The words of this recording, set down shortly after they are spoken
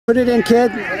Put it in,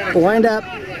 kid. Wind up.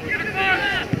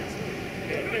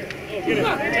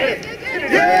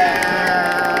 Yeah,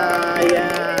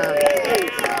 yeah.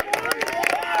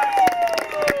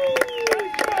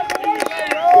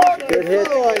 Good hit.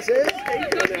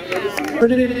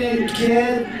 Put it in,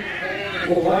 kid.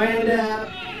 Wind up.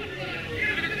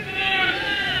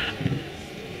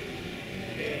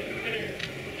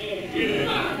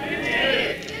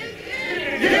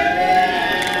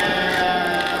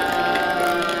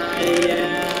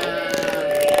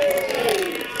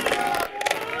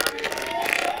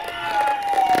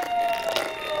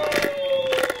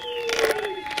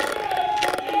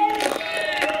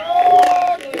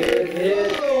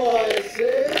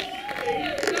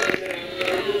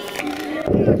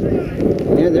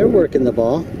 Yeah, they're working the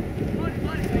ball.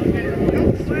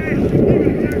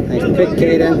 Nice pick,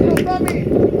 Caden.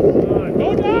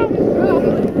 Go down!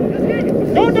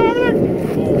 Go, Dominic!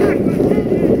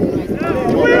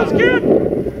 Wheels, kid!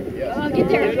 Get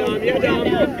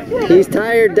there. He's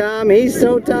tired, Dom. He's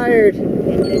so tired.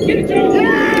 Yeah!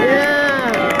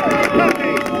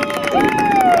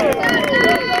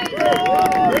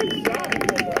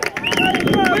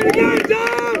 Way to go,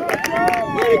 Dom!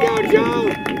 Way to go, Joe!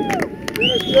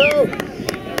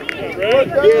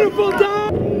 Beautiful,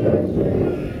 Dom!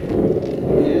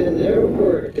 Yeah, they're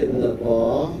working the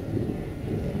ball.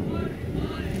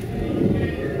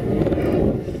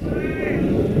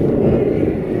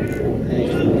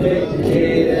 Nice pick,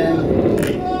 Caden.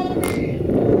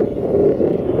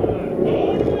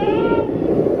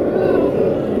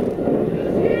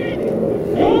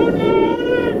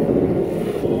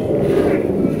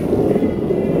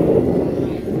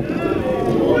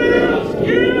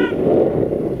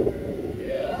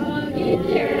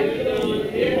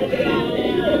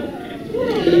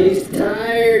 He's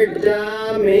tired,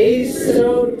 Dom. He's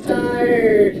so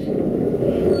tired.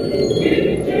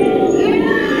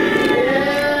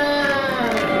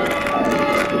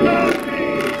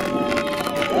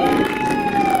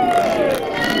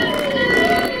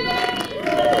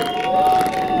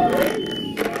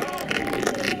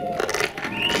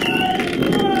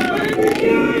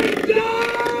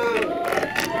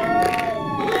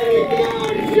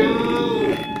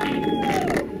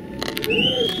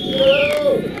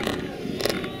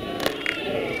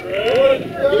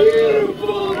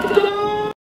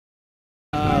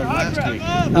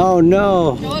 Oh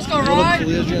no! Let's go, Ryan.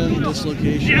 Collision,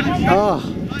 dislocation. Oh,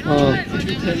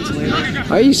 2 pins later.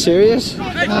 are you serious?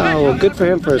 Oh, well, good for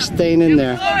him for staying in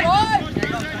there.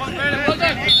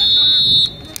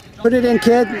 Put it in,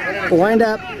 kid. Wind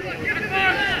up.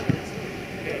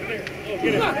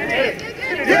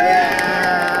 Yeah,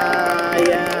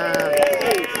 yeah.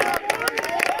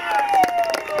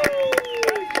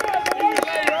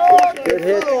 Good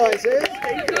hit.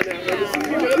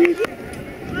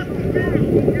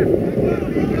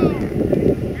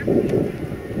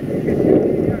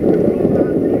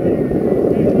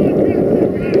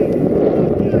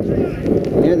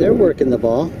 Yeah, they're working the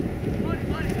ball.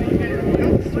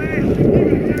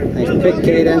 Nice pick,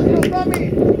 Caden.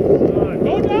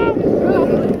 Go down!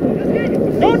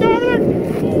 Go, Dominic!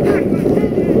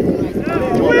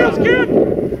 Wheels, kid!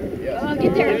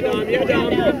 Get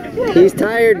there. He's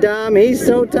tired, Dom. He's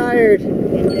so tired. Yeah!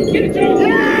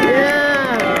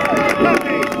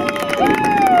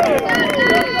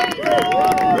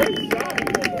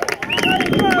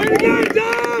 Way to go,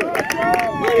 Dom!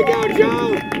 Way to go, Joe!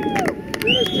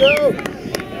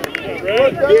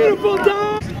 Beautiful,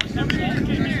 Dom!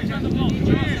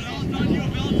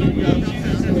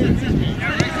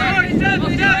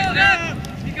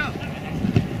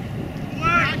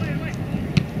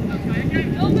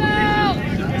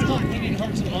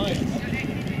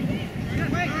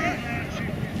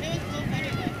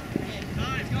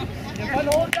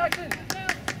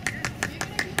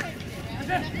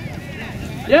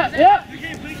 Yeah, yeah.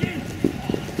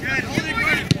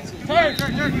 Turn.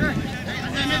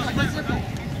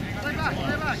 Play back.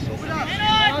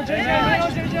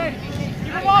 JJ.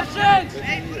 Give him options.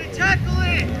 Hey, tackle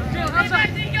it.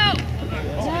 Outside.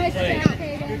 Nice job,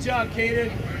 Caden. Good job, Caden.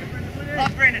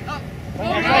 Up, Brandon, up. Run.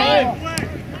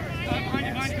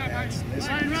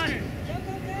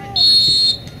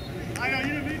 I know, you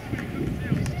didn't need to be.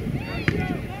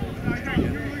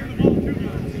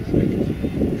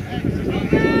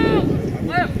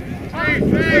 Left.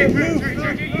 Hey, move.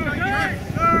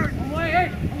 Turn. On the way, hey,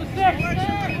 on the stick.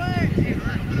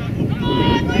 Come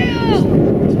on, Leo.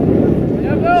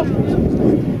 Yeah, Bill.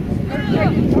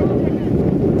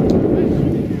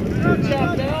 Good job,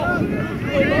 Bill.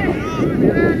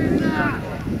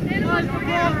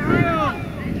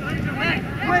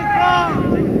 Quick ball.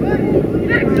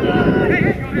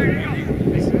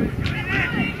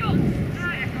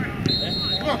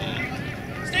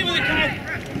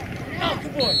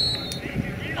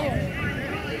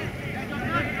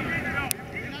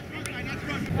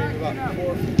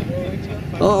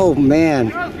 Oh man.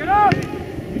 Get up!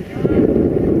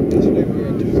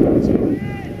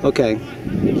 Okay.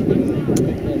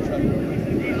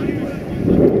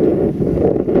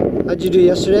 How'd you do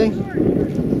yesterday?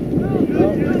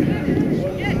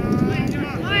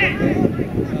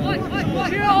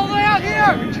 Here, all the way out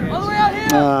here! All the way out here!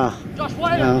 Josh,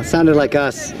 wide No, sounded like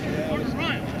us.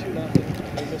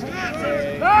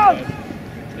 Bounce!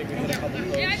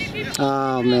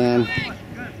 Oh man.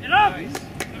 Get up!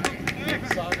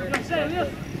 Say this.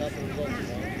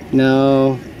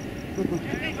 No.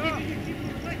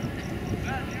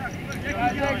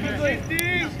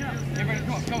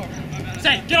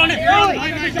 Say, get on him! Get on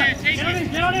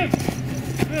him! Get on him!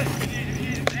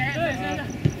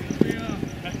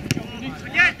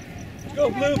 Go,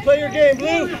 Blue. Play your game,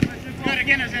 Blue. Good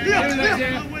again,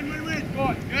 Isaiah. Win.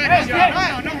 Good. Hey,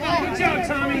 good job,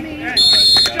 Tommy. Good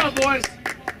job, boys.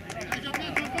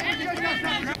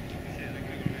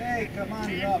 Hey, come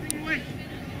on, up.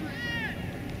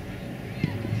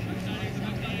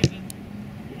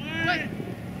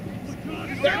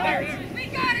 We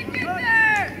gotta get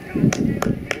there!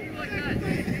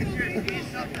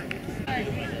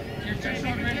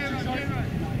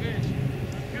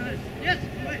 Yes,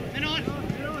 and on.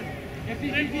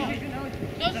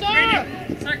 Go,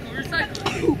 sir!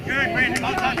 Good, Brandon.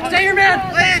 Stay here, man.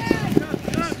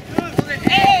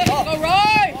 Hey, go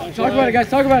right! Talk about it, guys.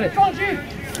 Talk about it. Come on, G.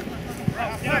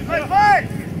 Yeah, play.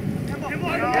 Come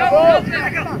on. Come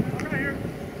on.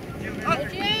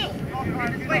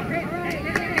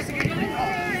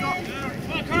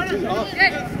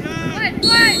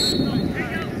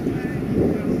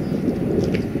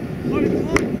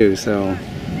 So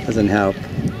doesn't help.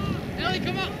 Ellie,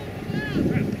 come on!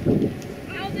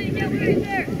 Elsie, get right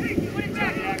there! Put it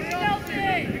back!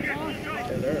 Elsie!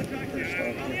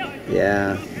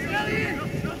 Yeah.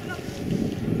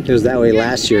 It was that way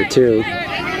last year too.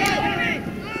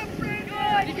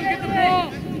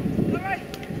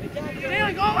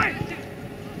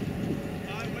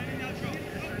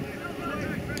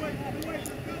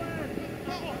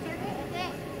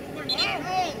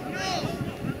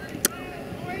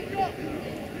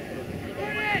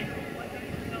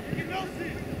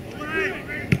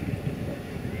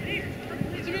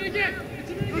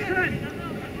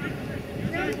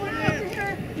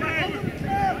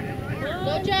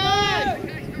 Go, John!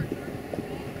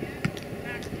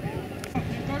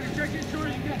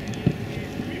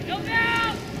 Go down!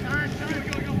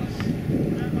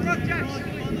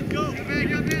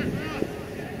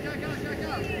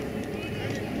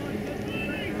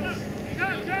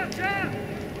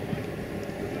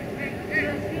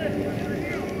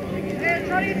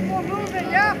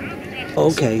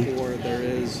 Okay. Or there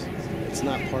is, it's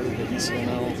not part of the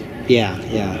ECNL. Yeah.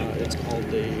 It's called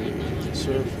the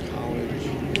Surf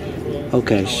College.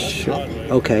 Okay. Sure.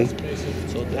 Okay.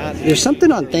 So that There's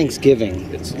something on Thanksgiving.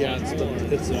 it's the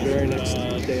very next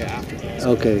day after that.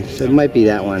 Okay, so it might be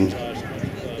that one.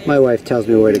 My wife tells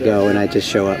me where to go, and I just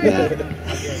show up, man.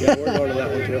 Yeah, we're going to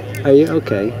that one too. Are you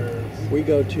okay? We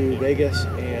go to Vegas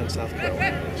and South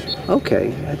Carolina this year.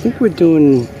 Okay, I think we're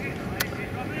doing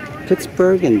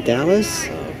Pittsburgh and Dallas.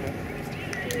 Yeah,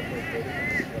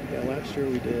 last year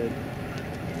we did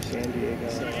San Diego.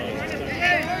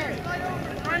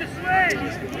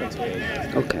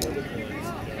 Okay.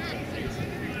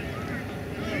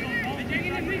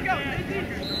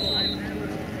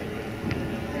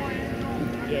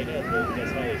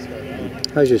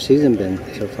 How's your season been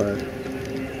so far?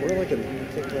 We're like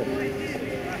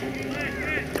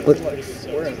What?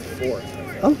 we're in fourth.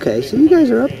 Okay, so you guys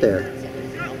are up there.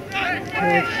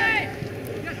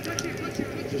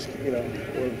 Just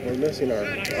we're missing our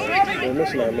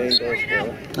main goal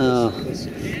scorer. Oh,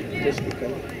 This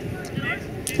weekend.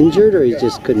 injured or you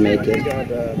just couldn't make We it?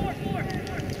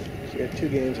 had 2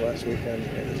 games last weekend.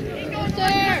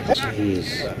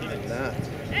 Jeez. And that.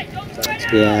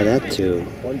 Yeah, that too.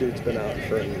 One dude's been out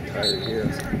for an entire year.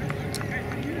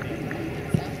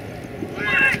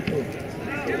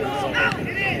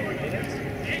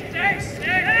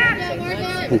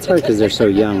 It's hard because they're so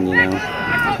young, you know.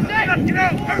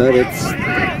 But it's,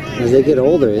 as they get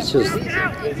older, it's just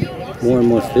more and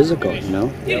more physical, you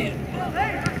know.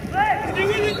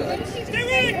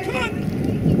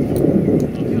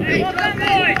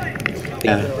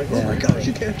 Yeah. Oh my gosh,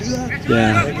 you can't do that.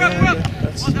 Yeah.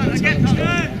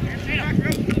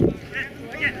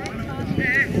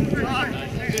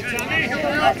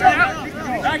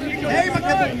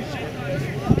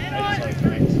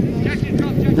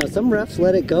 Now some refs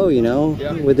let it go, you know,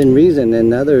 within reason,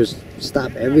 and others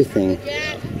stop everything.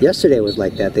 Yesterday was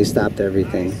like that. They stopped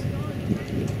everything.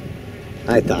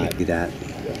 I thought that.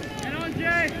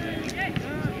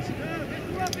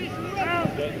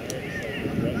 Yeah,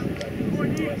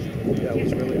 it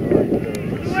was really odd.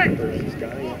 There was this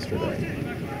guy yesterday.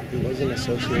 He wasn't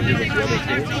associated with the other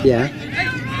team. Yeah.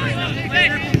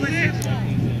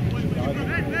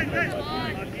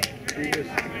 He was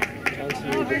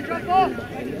constantly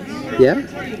behind us. Yeah?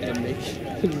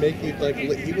 And making like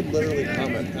he would literally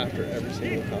comment after every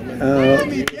single comment.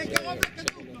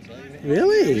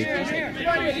 Really?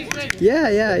 Yeah,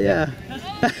 yeah, yeah.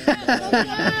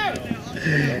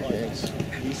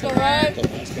 It's all right.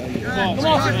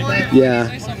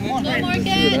 Yeah. No more Them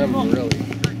again. really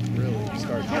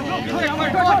start.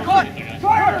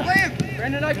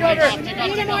 Brandon, I cover.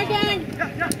 Need him more again.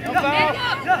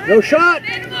 No shot!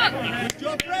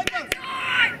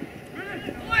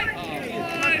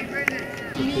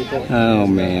 Oh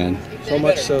man. So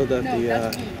much so that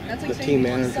the team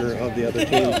manager of the other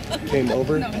team came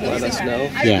over, let us know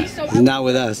Yeah. Not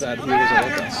with us. that he wasn't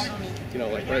with us. You know,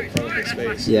 like right in front of his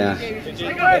face. Yeah.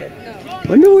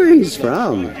 Wonder where he's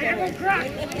from. Jay,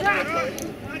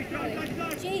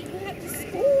 you have to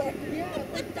score.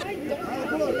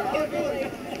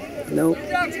 Nope. We're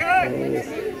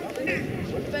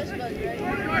best buds,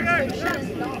 right? So she does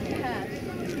not pass.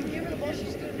 Give her the ball, she's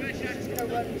just gonna run and she's gonna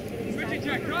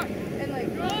and like,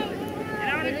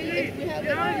 if we have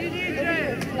like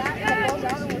flat, the ball's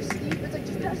out and we're steep, it's like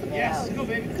just pass the ball out.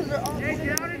 Because they're all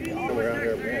We're out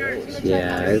here, man.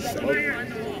 Yeah.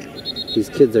 These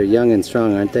kids are young and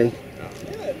strong, aren't they?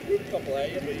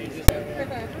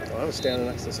 Well, I was standing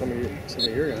next to some of your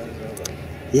guys.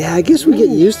 Yeah, I guess we get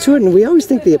used to it, and we always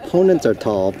think the opponents are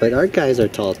tall, but our guys are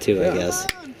tall too, I guess.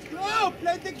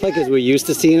 It's like, 'cause we're used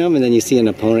to seeing them, and then you see an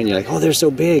opponent, and you're like, oh, they're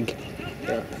so big.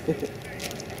 Yeah.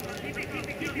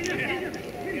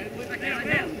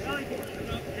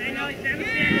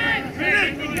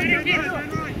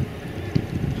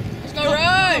 Let's go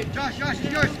right. Josh, it's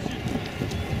yours.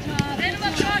 Stand him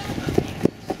up, Josh.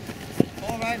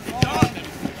 All right.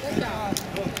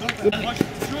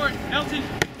 Short, Elton.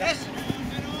 Yes.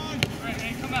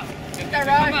 Come out. Get that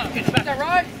right. Get that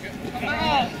right. Come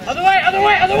out. Other way.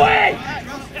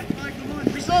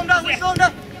 We slow him down. Head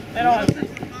on.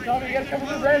 Tommy, you gotta come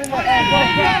with Brandon. Go,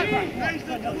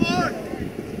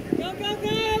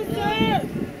 sir.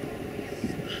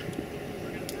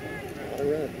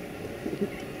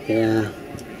 Yeah.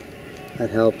 That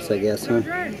helps, I guess, huh?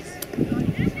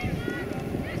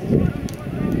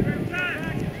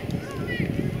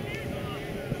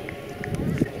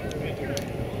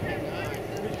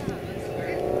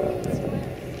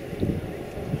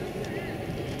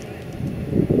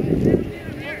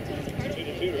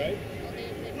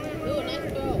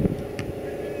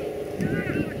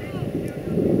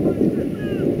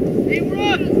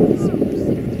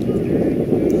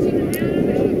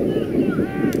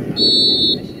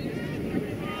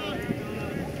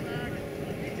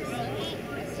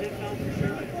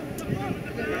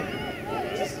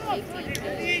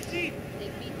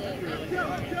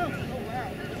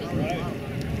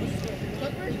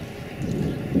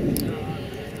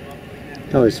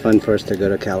 Always fun for us to go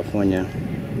to California.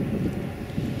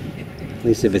 At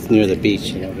least if it's near the beach,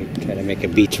 you know, we try to make a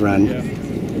beach run. Yeah.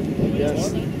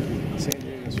 Yes. San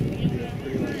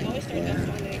Diego's pretty nice.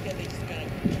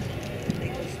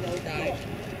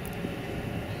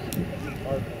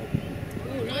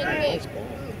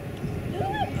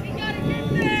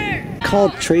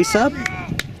 Called Trace Up.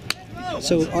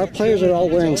 So our players are all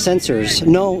wearing sensors.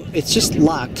 No, it's just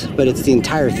locked, but it's the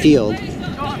entire field.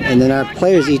 And then our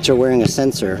players each are wearing a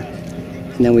sensor.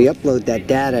 And then we upload that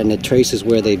data and it traces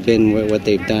where they've been, what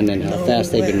they've done, and how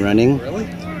fast they've been running.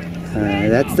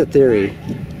 That's the theory.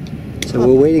 So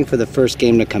we're waiting for the first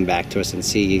game to come back to us and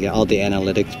see all the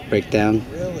analytics breakdown.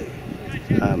 Really?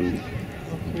 How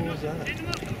cool is that?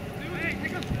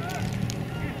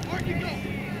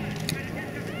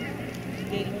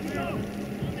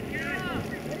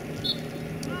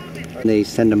 They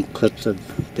send them clips of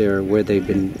where they've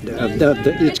been, of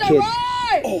each kid.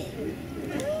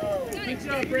 Good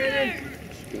job, Brandon.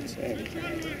 Good save.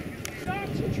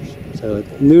 So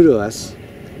it's new to us.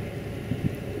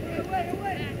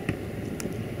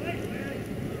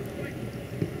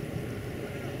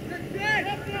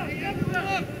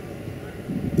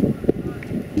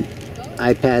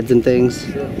 iPads and things.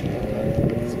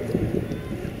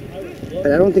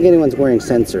 But I don't think anyone's wearing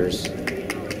sensors.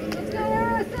 Let's go,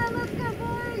 RSL. Let's go,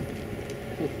 boys.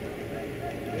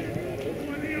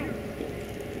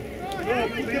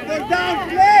 Get down,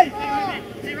 play.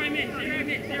 Stay right mid.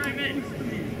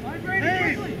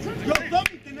 Hey, yo,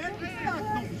 Tommy, tenés que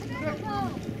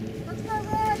Let's go,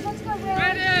 Red. Let's go,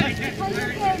 Red. Play your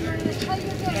game, Red. Play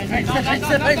your game.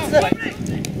 Nice.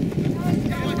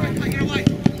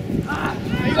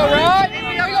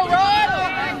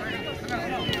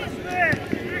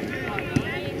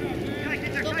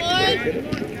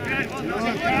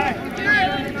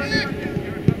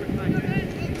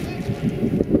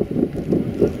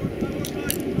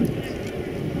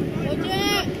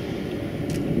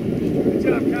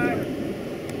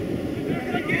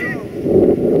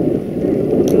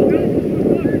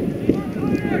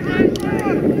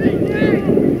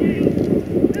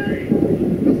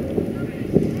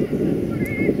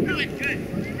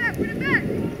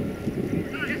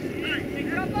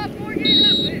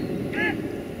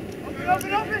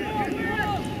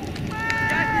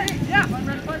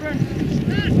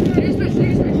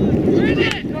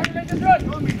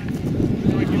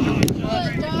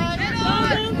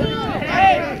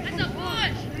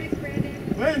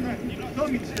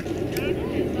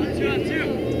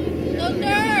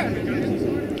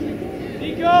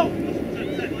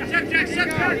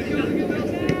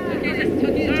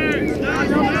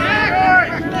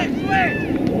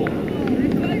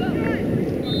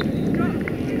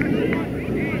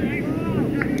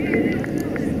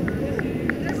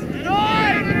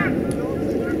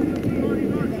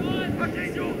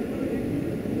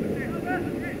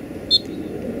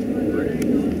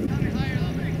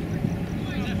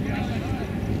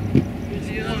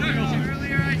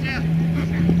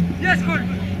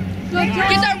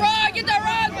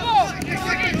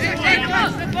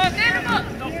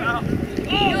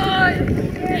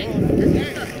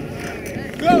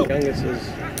 Youngest is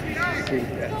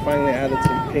finally added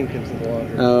some pink into the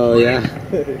laundry. Oh, yeah.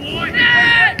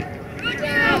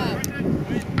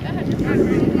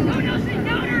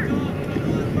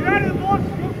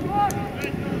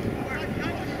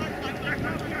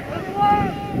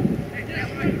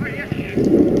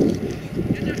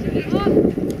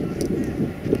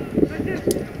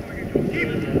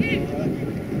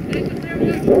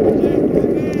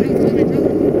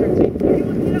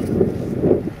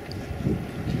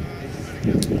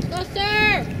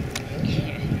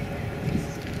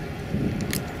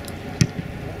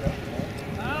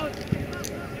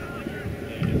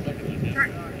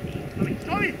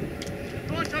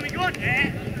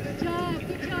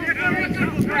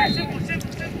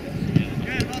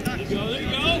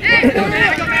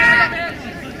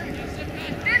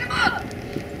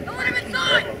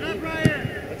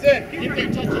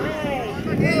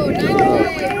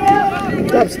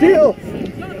 Top steal!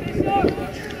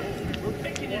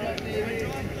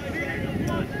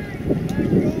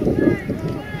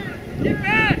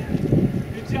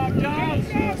 Good job, Dom.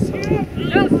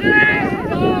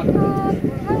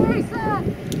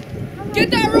 Get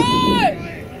that right!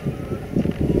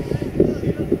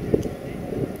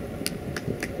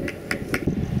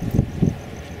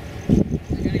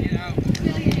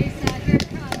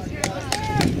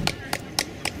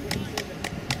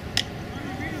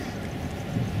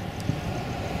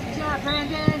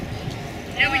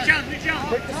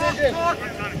 Quick decision.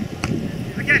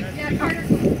 Yeah, Carter.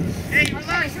 Hey,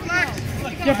 relax, relax.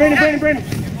 Yeah, Brandon.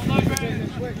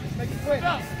 Make it quick.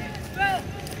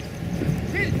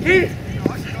 Heat.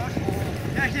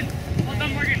 Action. Well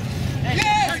done, Morgan.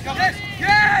 Yes.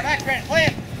 Yes. Back, Brandon. Play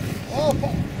it. Oh,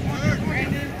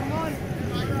 Brandon, come on.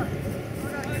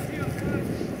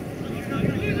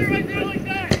 Lose it right there like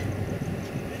that.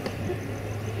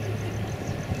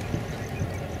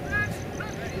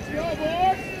 Let's go,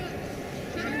 boys.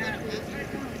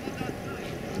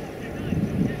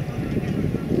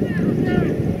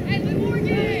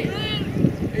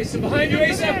 Asa behind you,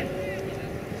 Asa.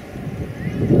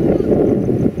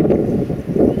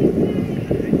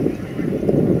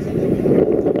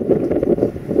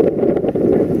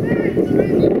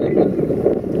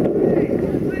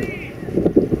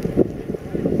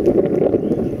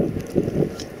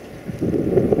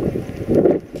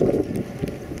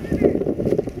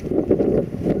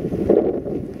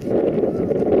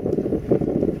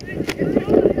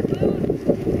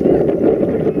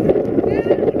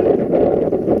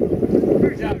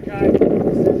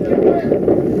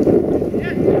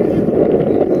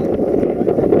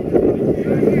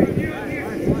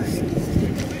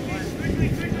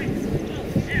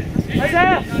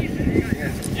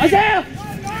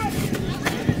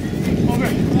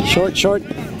 Short.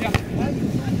 Well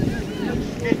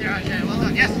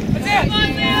done. Yes. That's it.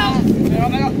 Come on,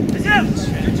 Leo. That's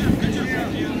it.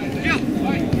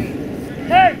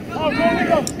 Hey. Oh, go,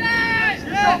 Leo.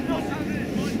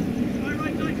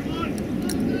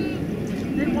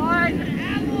 Get wide.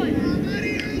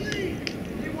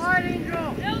 Get wide, Angel.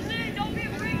 LZ, don't be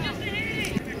afraid just to hit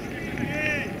it.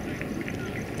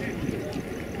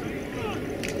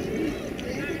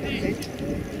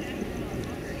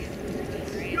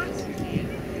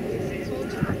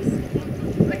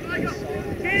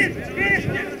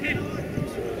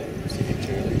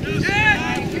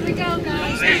 Here we go,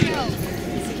 guys. Here we go.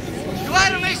 Go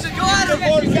at him, Mason. Go at him.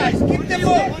 Guys, keep the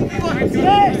ball!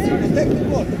 Yes. Take the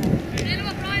ball!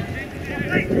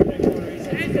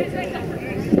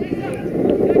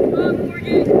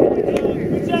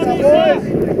 Good job, Boys!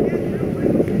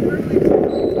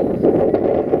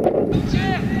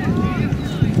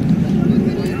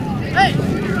 Hey.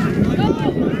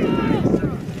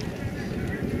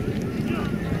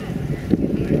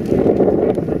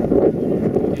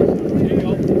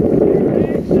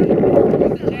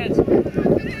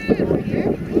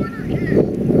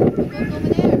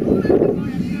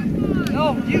 No,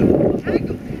 you. Take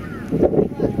him.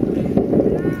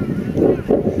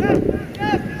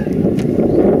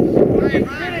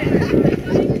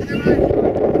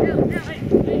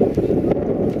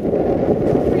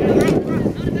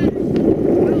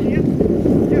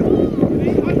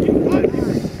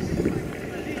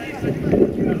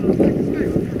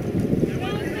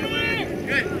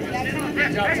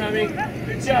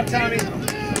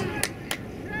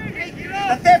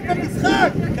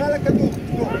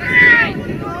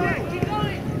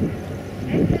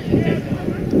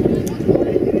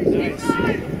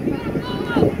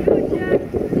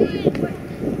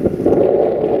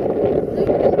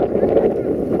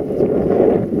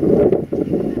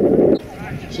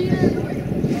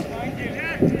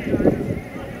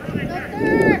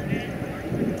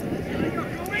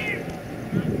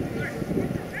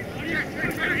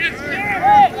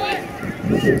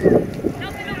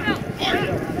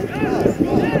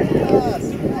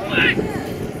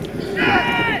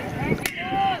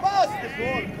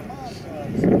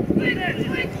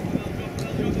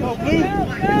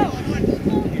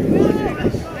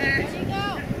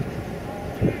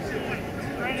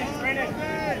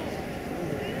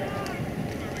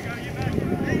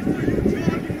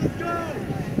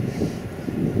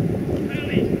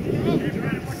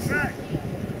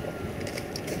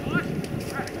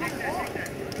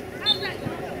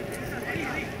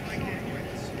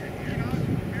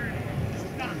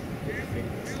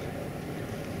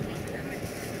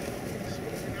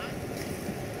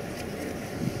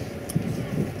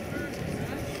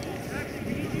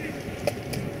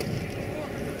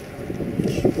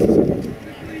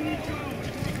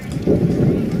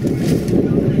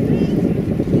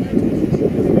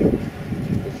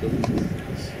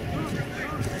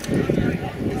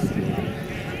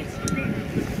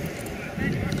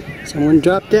 Someone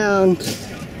drop down.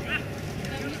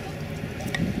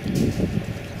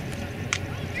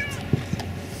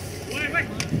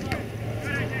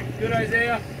 Good,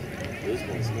 Isaiah. This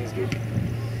one smells good.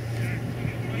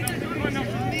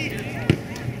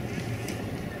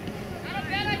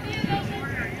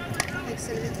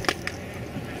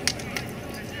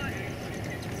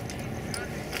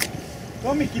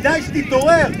 תומי, כדאי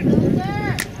שתתעורר! Here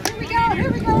we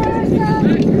go, RSL!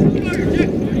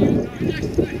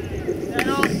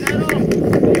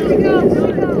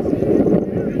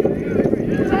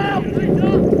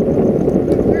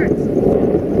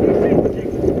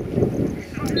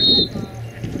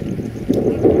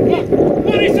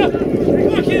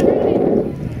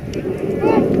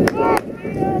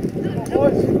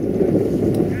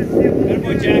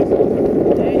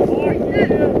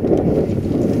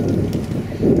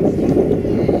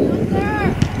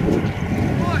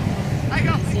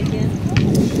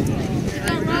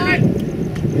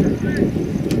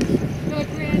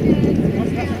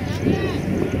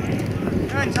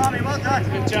 Tommy, well done.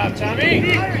 Good job,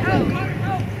 Tommy.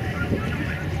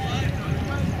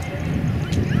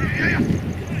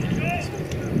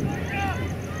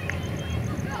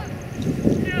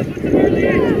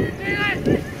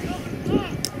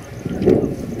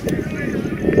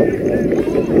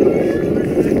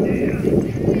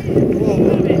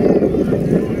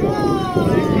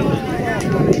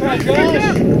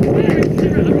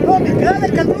 Tommy, קרא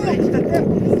לכדור, תשתתף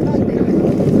במשחק.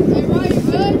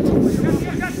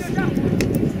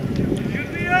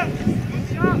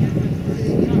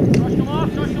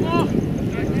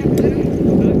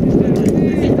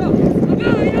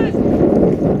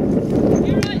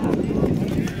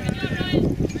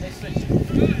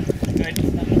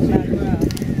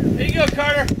 There you go,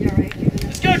 Carter.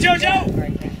 Let's go, JoJo.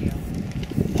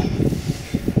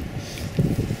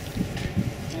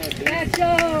 Let's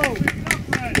go!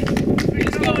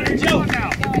 Let's go, under Joe.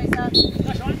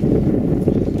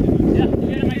 Yeah, you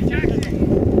get him in attack.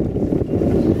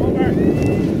 Over.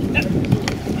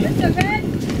 Mr. Ben?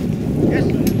 Yes,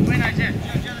 win, Isaiah.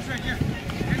 Yeah, that's right, yeah.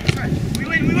 That's right. We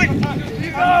win, we win.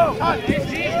 Go.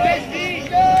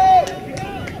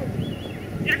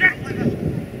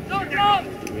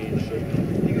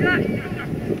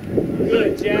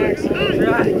 Good, Jackson.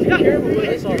 Right. Be careful with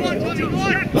this on.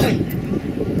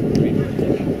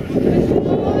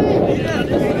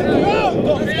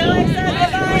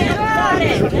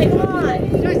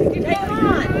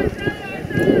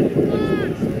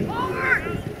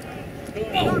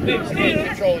 Big stand,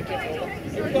 control it,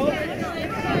 Here we go.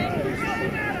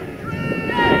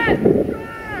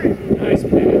 Nice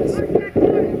pass.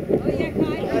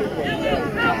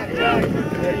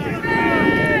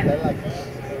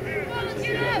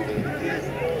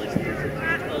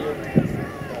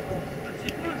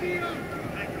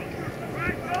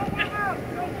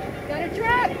 Got a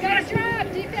trap,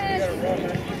 defense!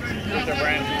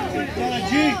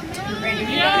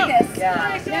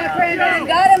 Yeah, Brandon,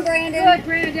 got him, Brandon. Good,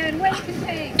 Brandon, wait,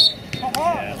 contain.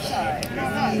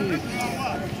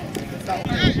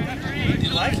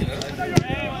 You like it?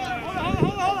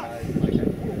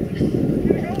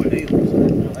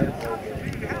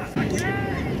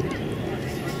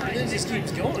 It just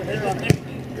keeps going.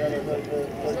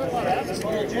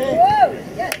 Whoa,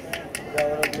 yes.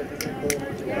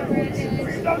 Yeah, Brandon.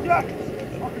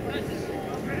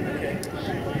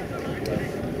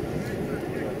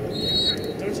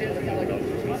 Don't you have to like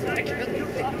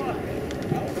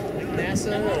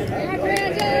NASA? Yeah,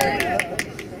 Brandon.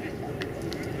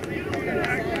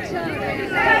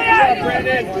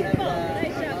 Brandon.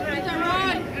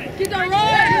 Keep that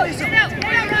right.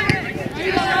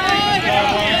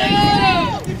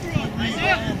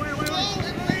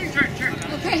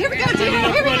 Okay, here we go,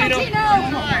 Dino. Here we go, Dino.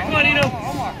 Come on, Dino.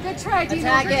 Good try, Dino.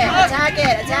 Attack it, attack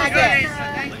it, attack it.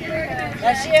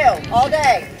 That's you, all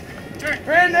day.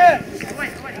 Brandon.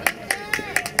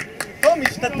 Tommy,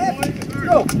 step up.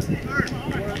 Go.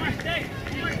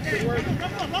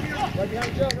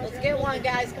 Let's get one,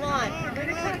 guys, come on.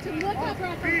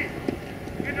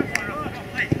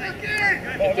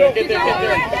 Get there.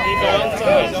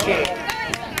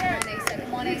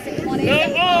 Come on, Asa. Come on, Asa.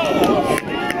 No.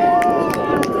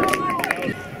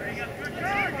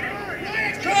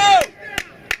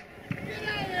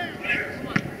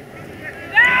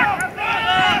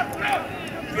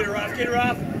 Get her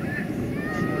off.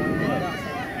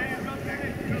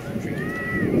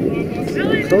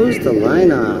 Close the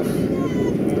line off.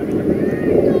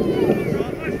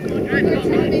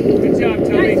 Good job,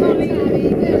 Tommy.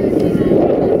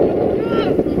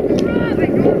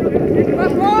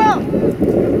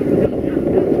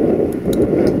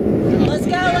 Let's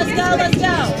go.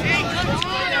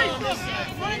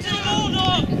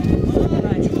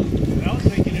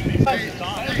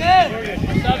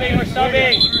 We're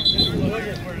subbing.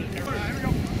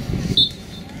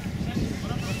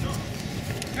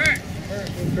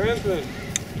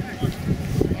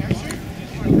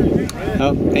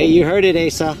 Oh, hey, you heard it,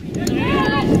 Asa.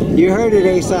 You heard it,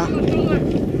 Asa.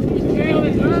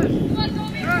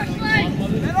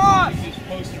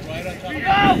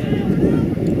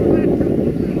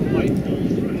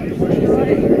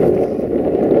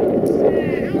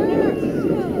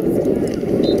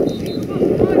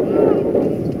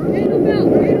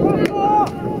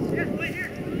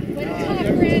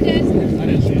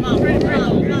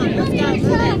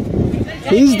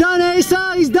 He's done,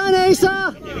 Asa. He's done,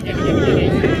 Asa.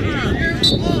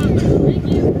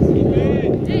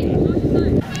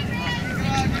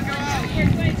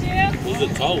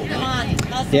 Come on,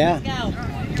 hustle, Yeah. let's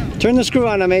go. Turn the screw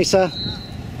on him, Asa.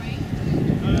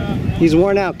 He's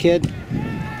worn out, kid.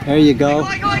 There you go.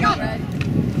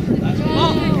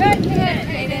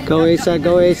 Go, Asa.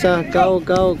 Go, Asa. Go,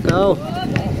 go, go.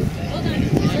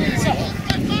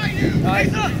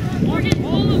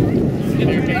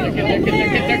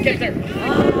 Get there.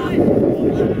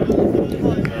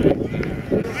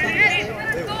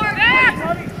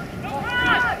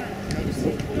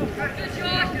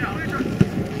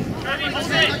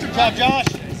 Good job, Josh.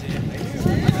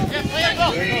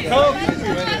 Whoa!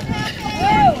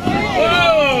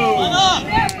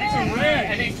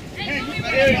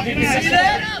 Dude, did you see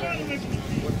that?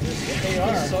 They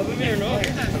are.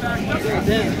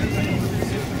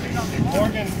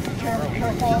 Morgan,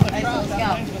 careful. Let's go.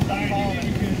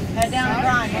 Head down and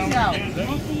grind, let's go.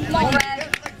 Come on, Red.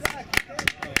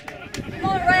 Come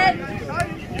on, Red.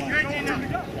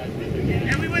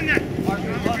 And we win that.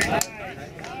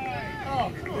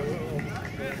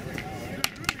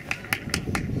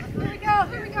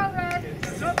 Here we go, Red.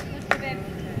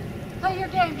 Play your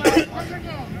game, bud. Play your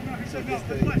game.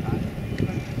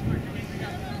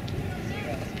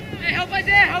 Hey, help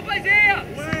Isaiah! Help Isaiah!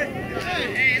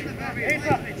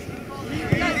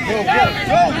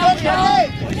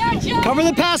 Cover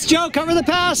the pass, Joe. Cover the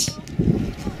pass.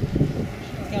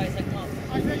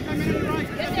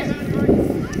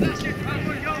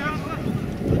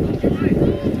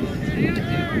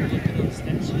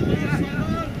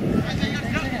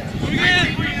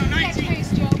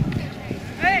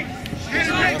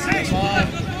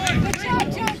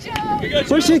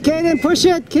 Push it, Kaden. Push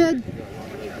it, kid.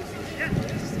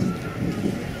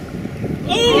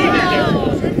 Oh,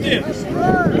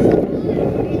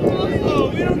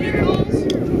 we don't get calls.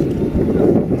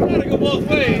 Gotta go both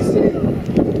ways.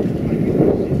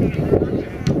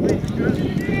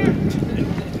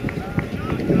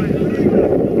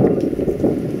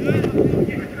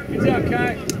 Good job,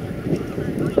 Kai.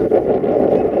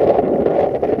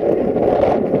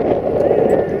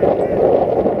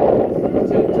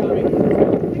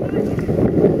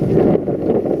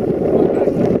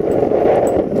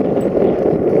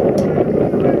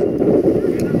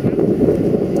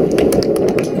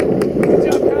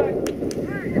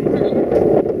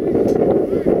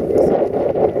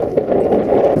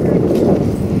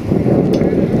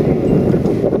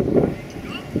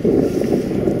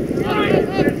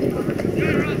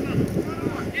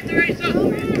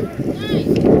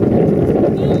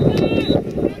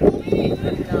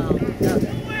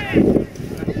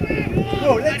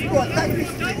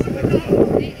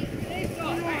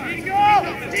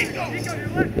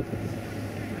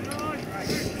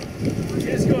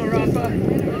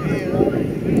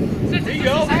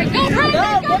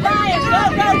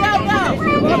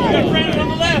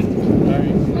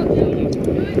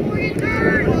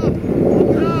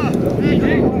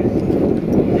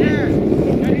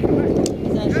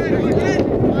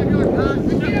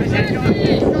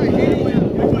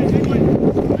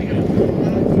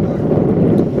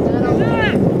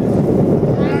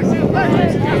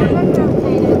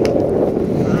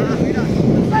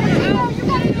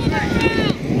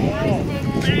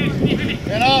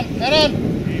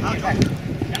 Come on.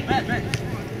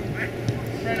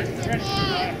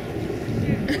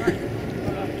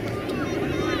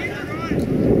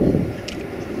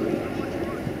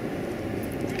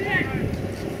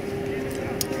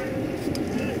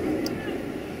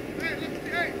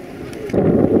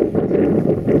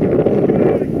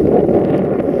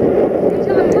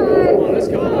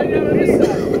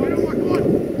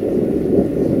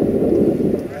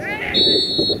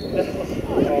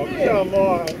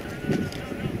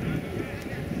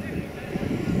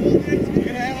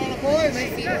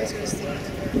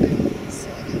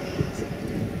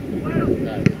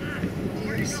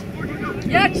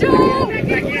 Yeah, Joe!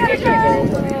 Yeah, Joe!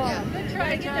 Good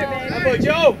try, Joe. How about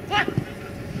Joe?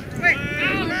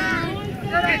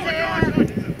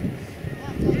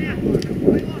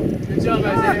 Good job,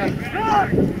 Isaiah.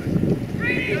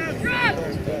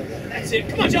 That's it.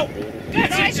 Come on, Joe.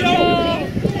 That's it, Joe.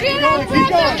 Get it,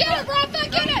 Rafa! Get it, Rafa!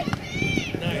 Get it!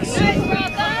 Nice. Nice,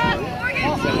 Rafa!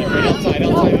 Outside.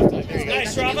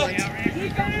 Nice, Rafa.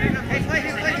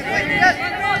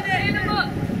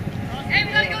 Hey, we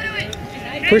gotta go to it!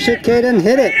 Push it, Caden.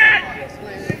 Hit it.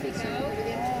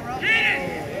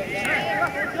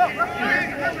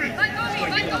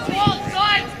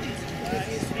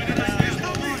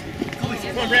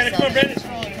 Come on, Brandon.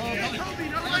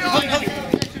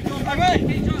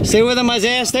 Stay with him,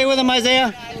 Isaiah. Stay with him,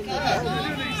 Isaiah.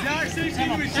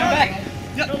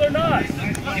 No, they're not.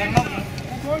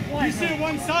 You see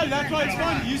one side, that's why it's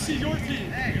funny. You see your team.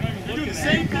 They're doing the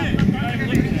same thing.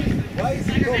 Why is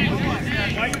he going?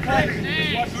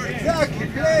 Exactly,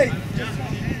 play.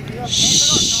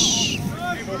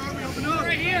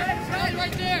 Right here!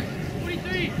 Right there!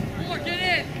 43! 4, get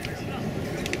in!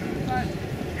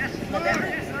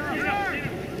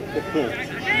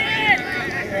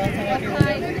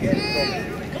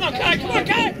 Come on, Kai. Great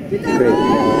kid.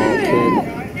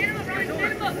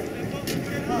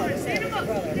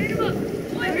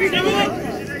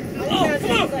 Oh,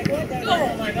 come on.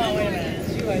 Oh my God, wait a minute.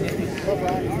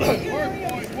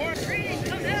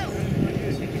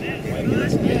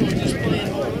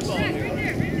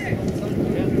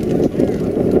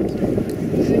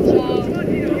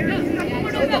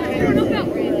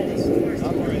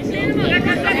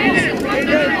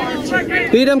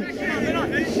 Beat him.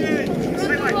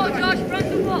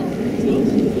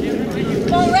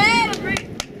 Go, Red!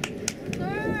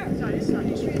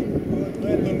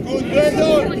 Good,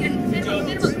 Brandon.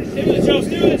 Stay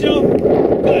with it, Joe. Good.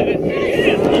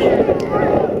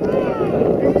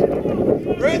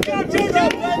 Brandon, good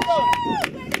job, Brandon.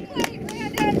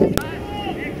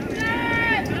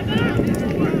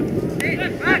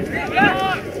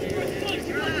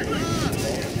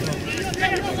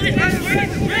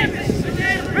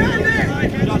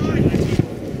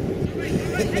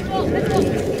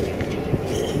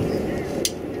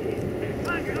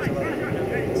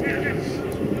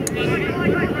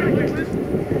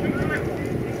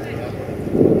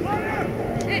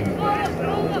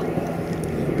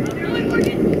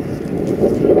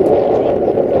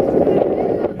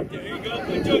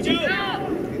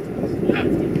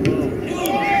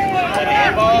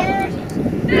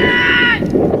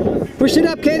 Push it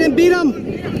up, Caden. Beat him.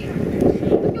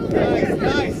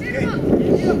 Nice.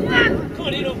 Come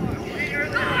on, Nino.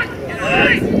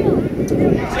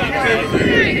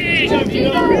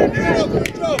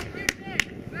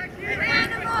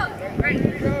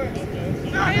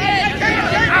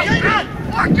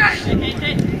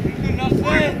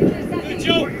 Good,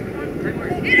 Joe.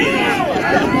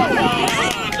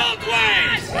 Both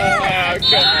ways.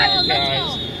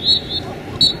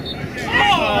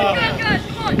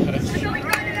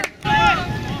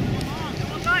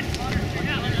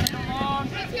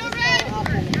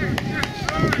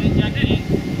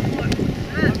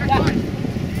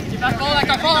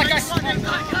 Come on, guys.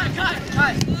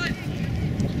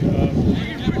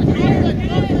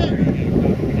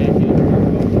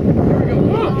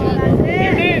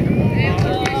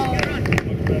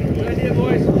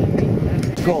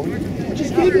 Go.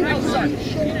 Just gave it.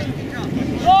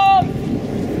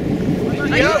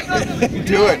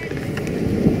 Do it.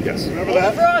 Yes, remember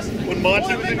that? When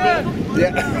Monty was in goal?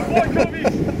 Yeah.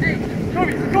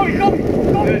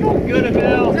 Good,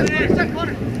 Abel.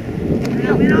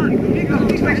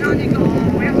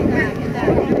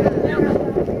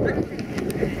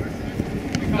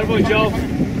 Good boy, Joe.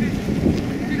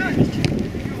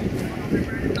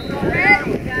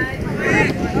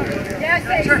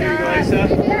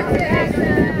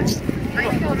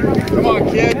 Come on,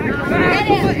 kid.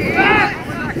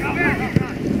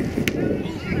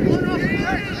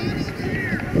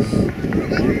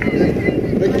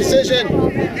 Make a decision.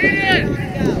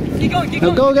 Keep going, keep Now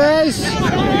going. go, guys. Get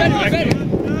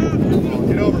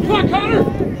over. Come on, Connor.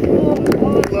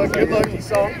 Good luck,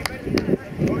 Esau.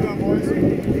 Hold on, boys.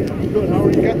 Good,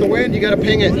 Howard. You got the wind, you got to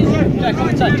ping it. Jack, come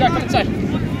inside. Jack, come inside.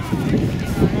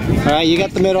 All right, you got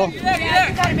the middle. You got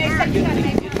it, Mason. You got it,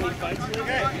 Mason.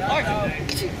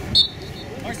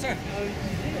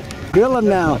 Grill him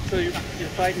now.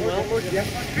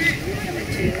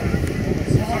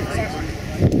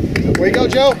 Where you go,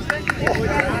 Joe?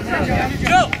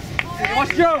 Joe.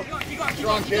 Watch Joe.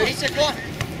 Strong kid.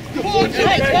 Good, do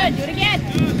it again.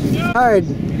 Hard.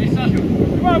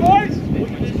 Come on, boys.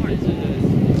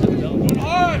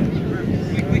 Hard.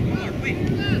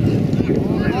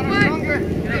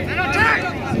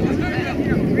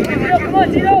 Come on,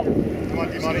 Tito. Come on,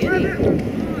 D-Money.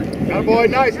 Good boy,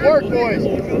 nice work, boys.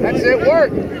 That's it,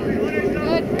 work.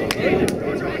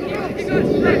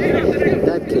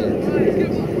 That kid.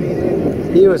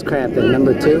 He was cramping,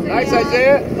 number 2. Nice,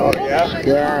 Isaiah. Oh, yeah.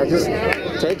 Yeah, just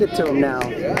take it to him now.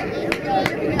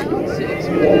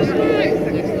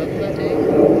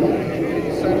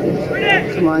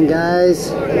 Come on,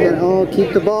 guys. Oh,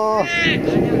 keep the ball.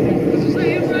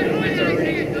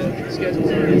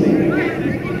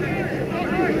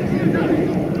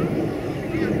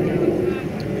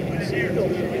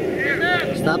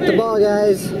 Stop the ball,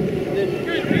 guys.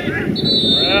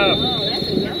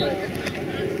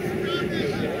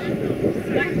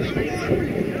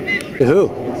 Who?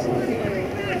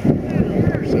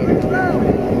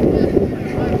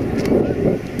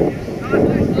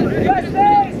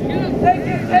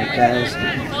 Guys.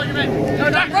 No,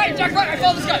 Jack right, I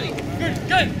follow this guy.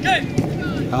 Good.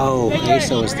 Oh,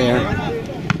 Asa was there.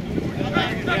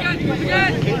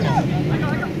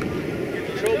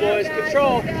 Control, boys,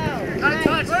 control.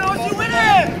 Touch. Where you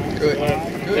winning? Good.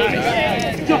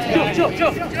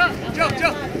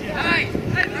 Joe. Hey.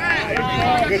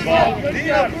 Good ball.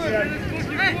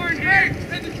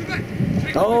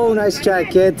 Oh, nice try,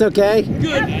 kid. It's okay. Good. Do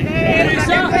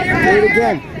it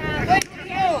again.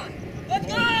 Let's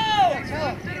go.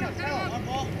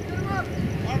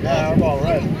 Yeah, our ball,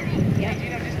 right.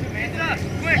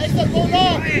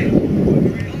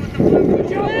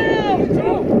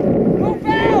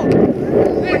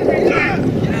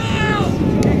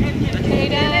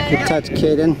 Good touch,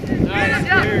 Kaden.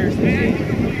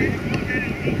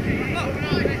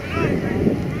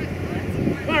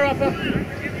 Come on, Rafa.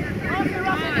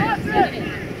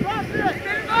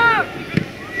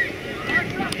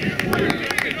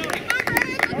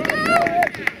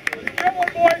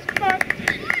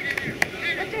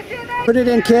 Put it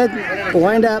in, kid.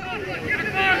 Wind up.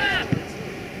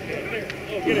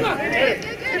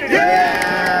 Yeah.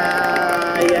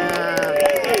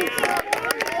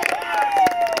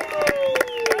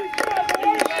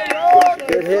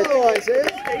 Good hit.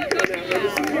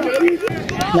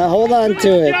 Now hold on to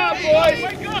it.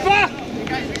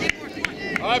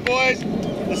 All right, boys.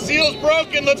 The seal's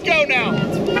broken. Let's go now.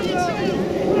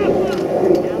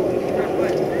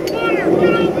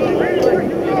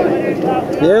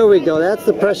 There we go. That's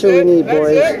the pressure we need,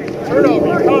 boys. Turnover.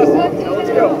 You caused it. Now let's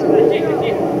go.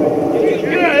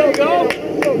 Yeah, here we go.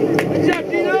 Good job,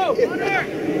 Dino.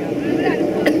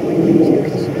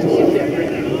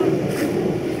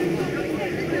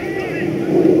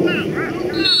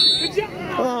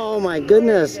 Oh my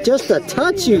goodness. Just a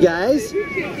touch, you guys.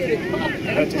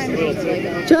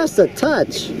 Just a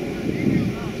touch.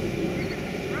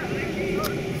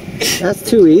 That's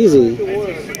too easy.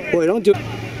 Boy, don't do it.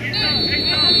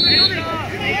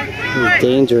 It's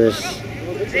dangerous.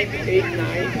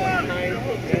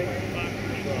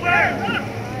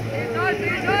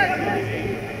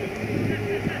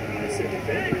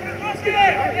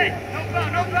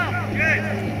 No foul. Good.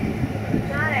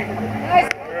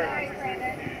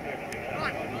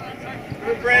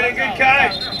 Good, Brandon. Good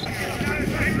catch.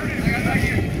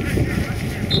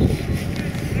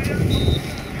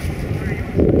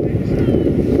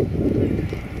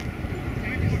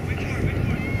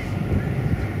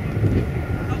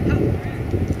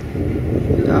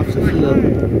 Off the field.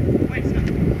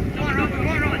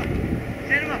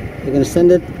 They're gonna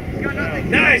send it.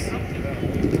 Nice.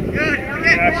 Good.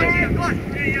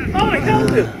 Oh, I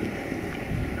held it.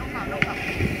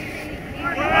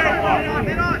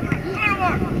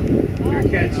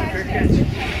 Fair catch.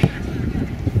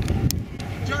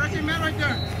 Joe, that's your man right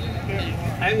there.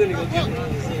 I'm gonna go get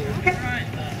one.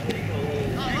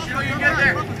 You get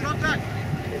there. Drop back.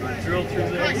 Drill through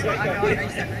there.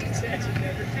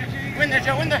 Win there,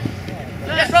 Joe. Win there.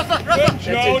 Yes, Rafa.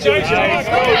 Joe, Joe.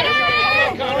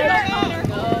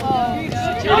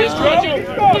 Here it is, Joe.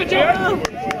 Good, Joe.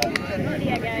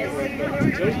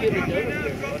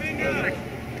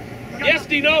 Yes,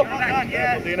 Dino.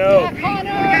 Dino.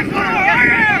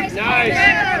 Nice.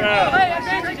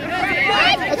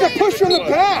 That's a push from the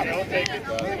back.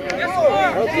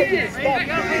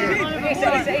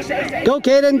 Go,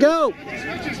 Caden, go!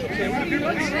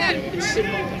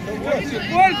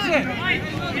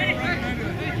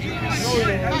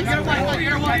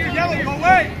 Yellow, go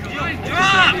away.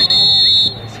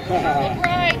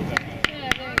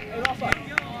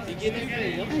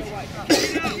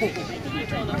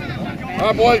 All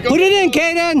right, boys, go. Put it in,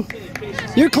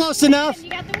 Caden! You're close enough.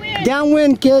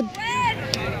 Downwind, kid.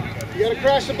 You gotta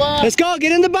crash the box. Let's go,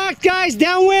 get in the box, guys.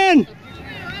 Downwind.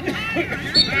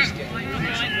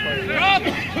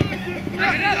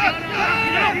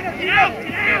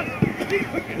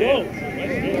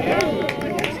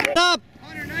 Up.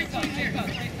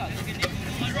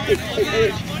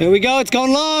 Here we go, it's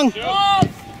going long.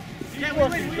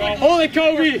 Hold it,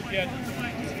 Kobe.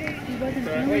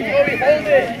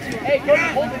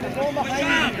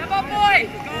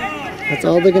 That's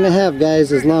all they're gonna have,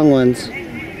 guys, is long ones.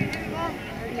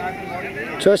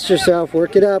 Trust yourself,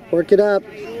 work it up, work it up.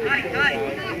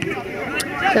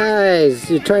 Guys,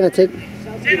 you're trying to take...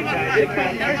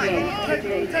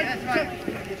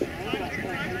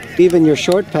 Even your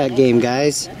short pack game,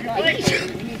 guys.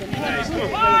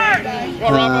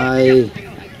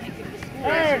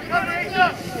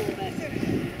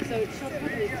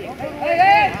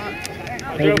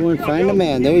 Everyone find a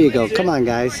man. There you go. Come on,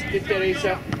 guys. Good job,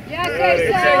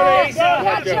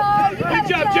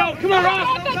 Joe. Come on,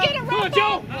 Rob. Come on,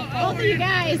 Joe. Both of you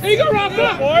guys. There you go, Rob.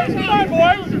 Come on,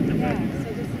 boys.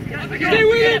 Stay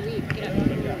with it.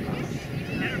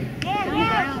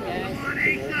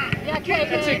 Yeah, Kate.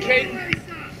 That's it, Kate.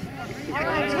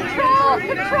 Control,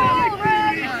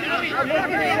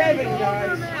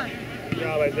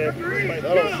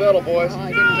 Red. Settle, boys.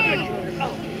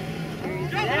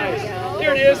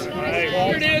 Here it is.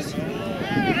 Here it is.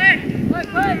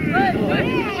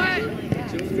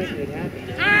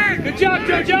 Good job,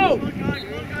 Jojo.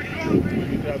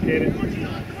 Good job, Kaden.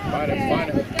 Find it, find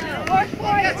it.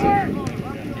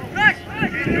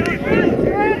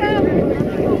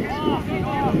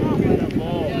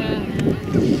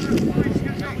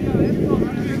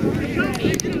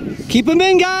 Keep them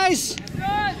in, guys.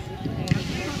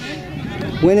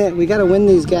 Win it. We got to win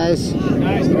these guys.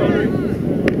 Nice, Connor.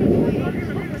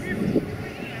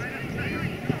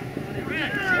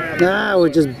 Nah, we're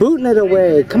just booting it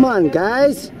away. Come on,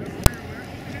 guys.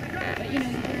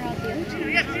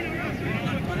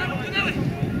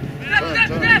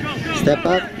 Step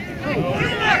up.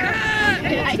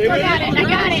 I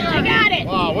got it.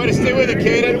 Wow, way to stay with it,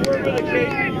 Kaden.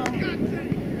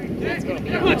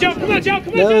 Come on, Joe. Come on, Joe. Come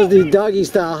on, That Joe. was the doggy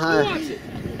style high.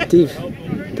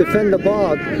 Defend the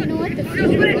ball. You know what the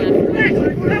field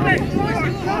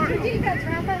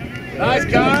Nice,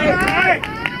 Kai.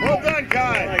 Well done,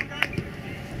 Kai.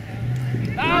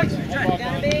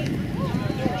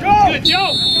 Good,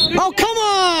 Joe. Oh, come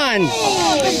on!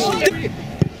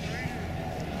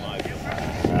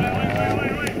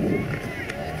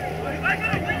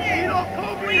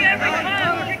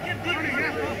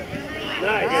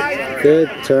 Good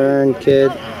turn,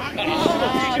 kid.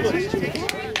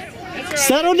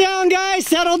 Settle down, guys.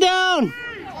 Settle down.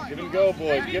 Give and go,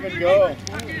 boys. Give and go.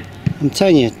 I'm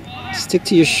telling you, stick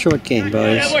to your short game,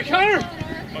 boys. Yeah, boy, Connor.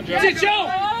 That's it, Joe.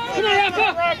 Come on,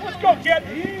 Rafa. Let's go, kid.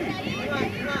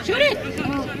 Shoot it.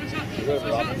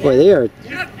 Boy, they are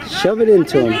shoving it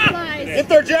into him. Get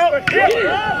there, Joe.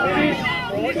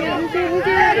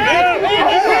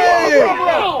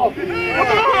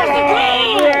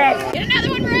 Get another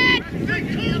one, Red.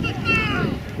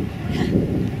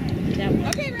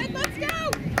 Okay, Red, let's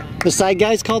go. The side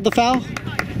guys called the foul?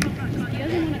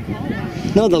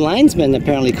 No, the linesman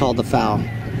apparently called the foul.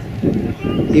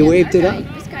 He waved it up.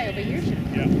 This guy over here should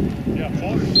have. Yeah,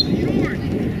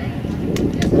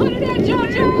 Put it in,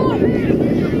 Jojo.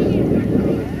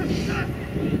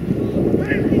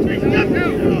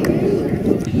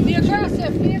 Be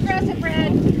aggressive,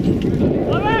 Red.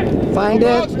 Find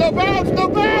it. no bounce, no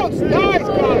bounce. Nice,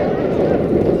 Connor.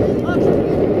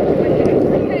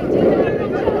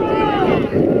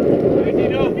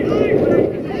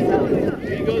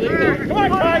 Come on,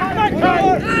 Kai. Come on, Kai.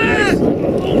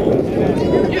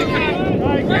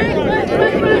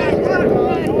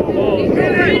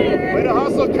 Way to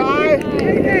hustle, Kai.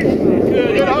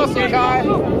 Good hustle, Kai.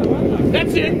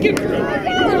 That's it. Get it.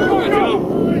 Come on, Joe.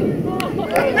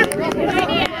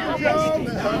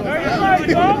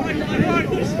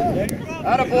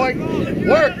 Attaboy.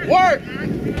 Work, work.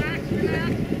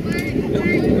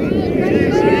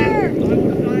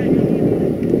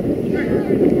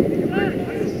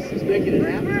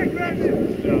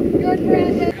 Good,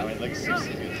 Brandon. I mean, like 60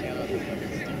 is going to stand up. His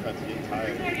defense is getting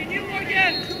tired.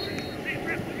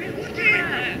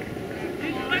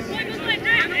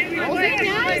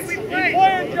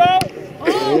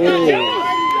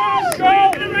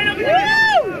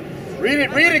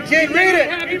 Read it, kid, read it!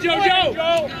 Happy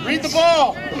JoJo! Read the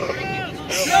ball!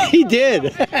 He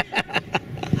did.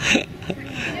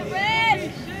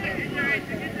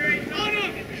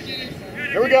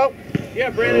 Here we go. Yeah,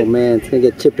 Brandon. Oh man, it's gonna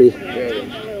get chippy.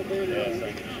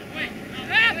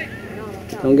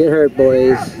 Don't get hurt,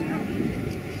 boys.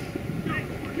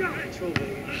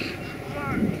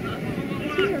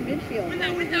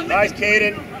 Nice,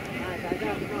 Caden.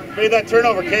 Made that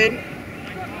turnover, Caden.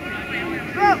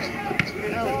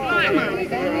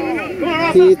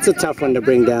 It's a tough one to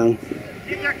bring down.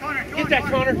 Get that,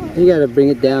 Connor. You gotta bring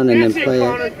it down and then play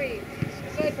it.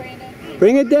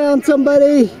 Bring it down,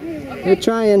 somebody. They're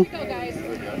trying. Come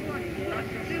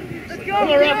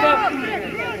on, Rafa.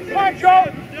 Come on,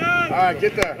 Joe. All right,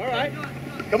 get there. All right.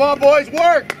 Come on, boys,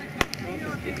 work.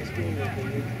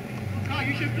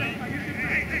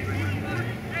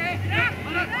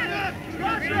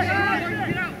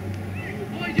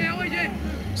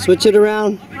 Switch it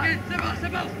around.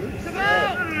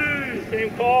 Same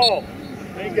call.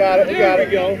 You got it, you got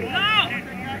it. Go.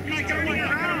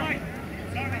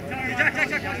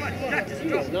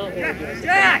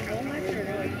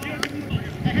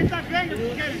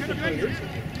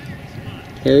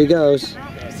 Here he goes.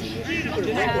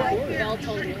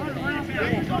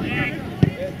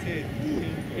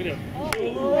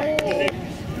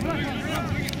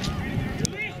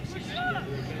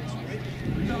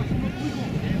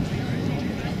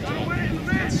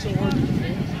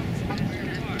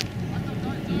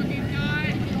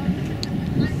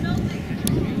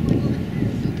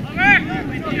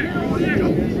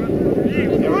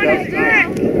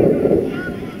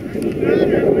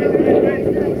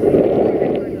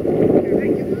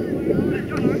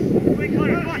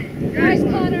 Guys,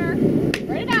 Connor.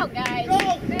 Bring it out, guys.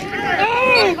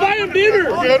 Oh, buy him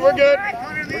dinner. We're good, we're good.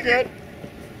 We're good.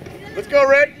 Let's go,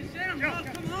 Rick.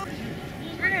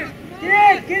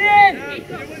 Get in.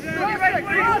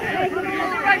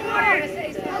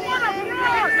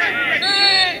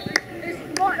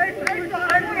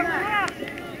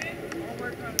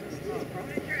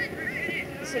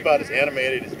 This is about as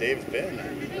animated as Dave's been.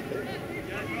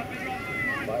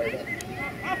 Fired up.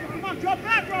 Come on, drop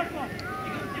back, Rafa.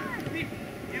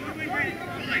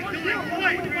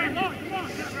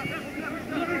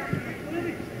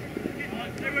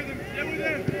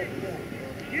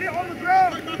 Get it on the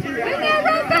ground. Win there,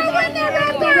 Rafa! Win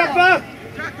there, Rafa!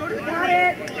 Got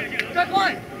it! Check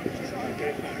line.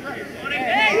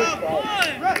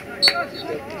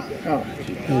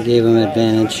 I gave him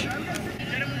advantage.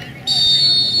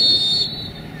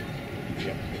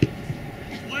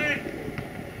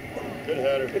 Good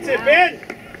header. It's it, Ben.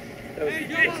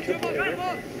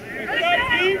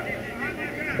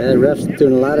 The ref's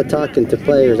doing a lot of talking to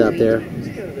players out there.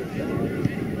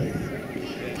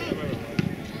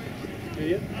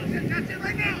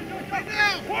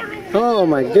 Oh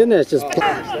my goodness, just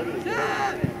Coming.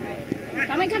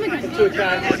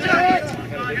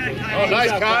 Oh,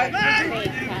 nice, Kai.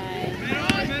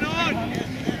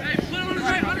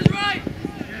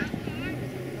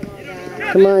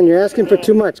 come on, you're asking for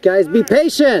too much, guys. Be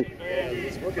patient.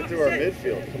 He's working through our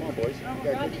midfield. Come on, boys. We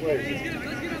got good players.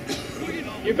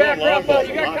 You're back, Rafa.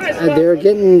 You got guys. They're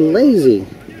getting lazy.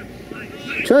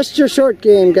 Trust your short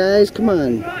game, guys. Come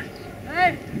on.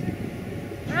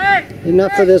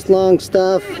 Enough of this long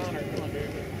stuff.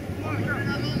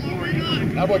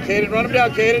 How about Caden? Run him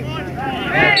down, Caden.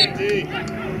 D.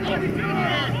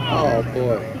 Oh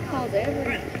boy. He called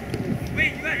everything.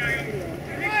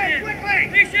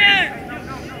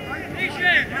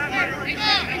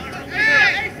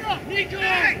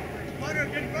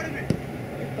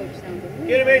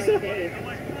 Get him, Asa.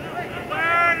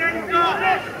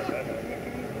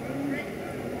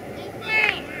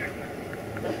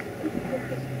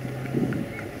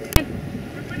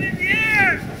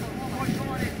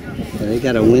 They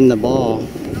got to win the ball.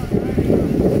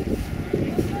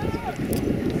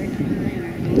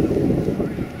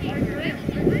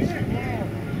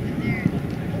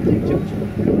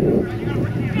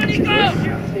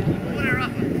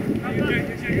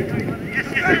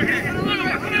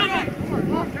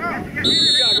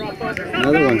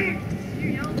 Another one.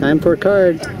 Time for a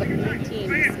card.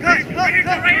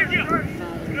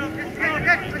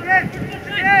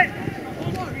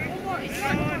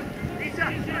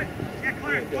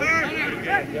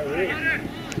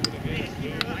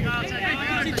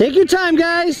 Take your time,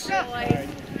 guys. What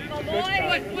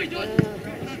are you doing?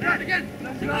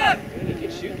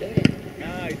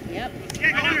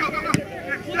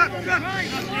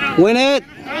 Win it.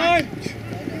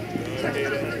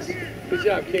 Good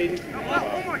job, Katie. Push!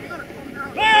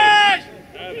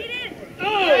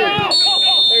 Oh!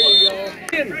 There you go.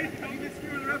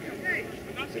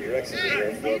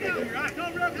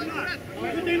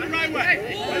 Everything the right way.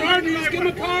 Gardner, let's give him a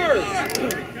card.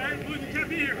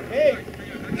 Hey.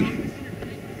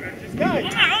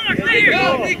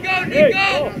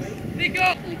 Nico!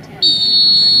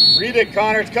 Read it,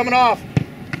 Connor. It's coming off.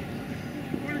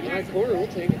 Nice corner, we'll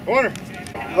take it. Corner.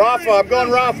 Rafa, I'm going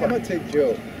Rafa. I'm going to take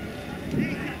Joe.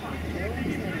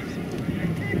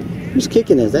 Who's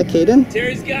kicking it? Is that Caden?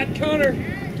 Terry's got Connor.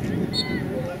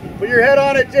 Put your head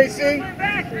on it, JC. Play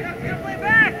back! Play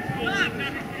back!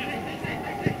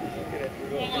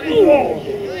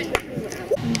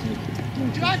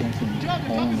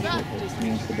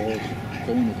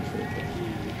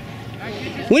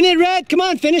 Win it, Red. Come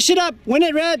on, finish it up. Win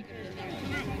it, Red.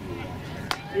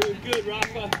 Doing good,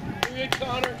 Rafa. Doing good,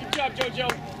 Connor. Good job, JoJo.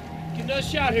 Get another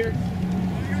shot here.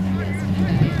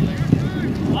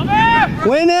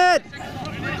 Win it.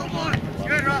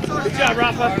 Good job,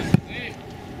 Rafa.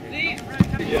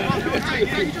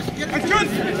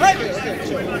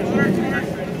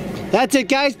 That's it,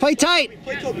 guys. Play tight.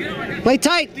 Play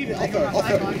tight.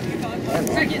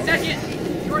 Second!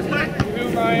 Yours back!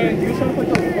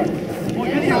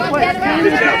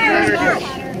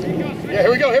 Yeah,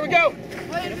 here we go. Here we go.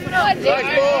 Nice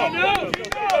ball. No!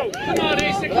 Come on,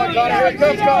 Asa. Come on, Connor. Here it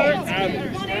comes, Connor.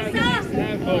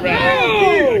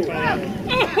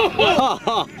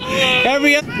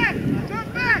 Every Drop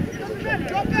back!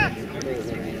 Drop back!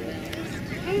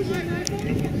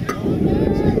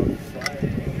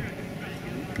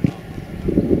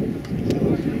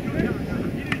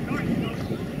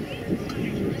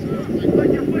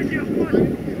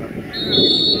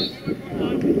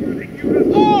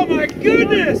 Oh my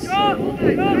goodness!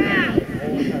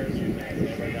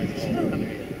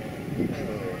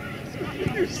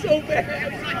 You're so bad.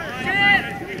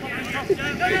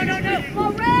 No! Go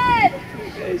Red!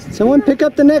 Someone pick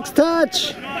up the next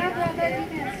touch.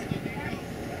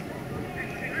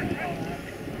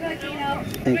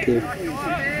 Thank you.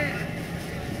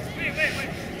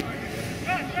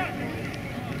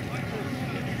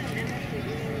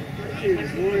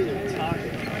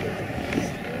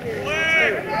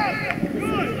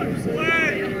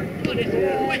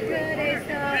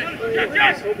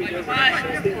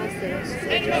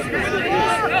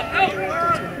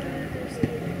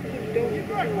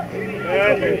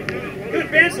 Good,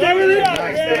 Ben. Stay with it.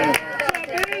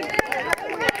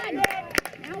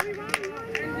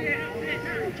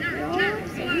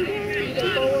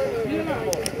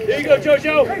 There you go,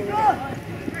 JoJo.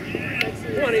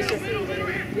 Come on, Asa.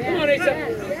 Come on, Asa.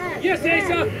 Yes,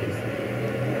 Asa.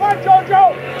 Come on, JoJo.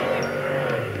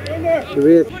 In there.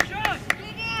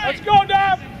 Let's go,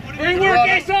 Dom. Great work,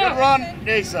 Asa. Good run,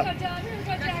 Asa.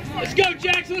 Let's go,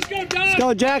 Jackson. Let's go, Dom. Let's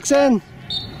go, Jackson.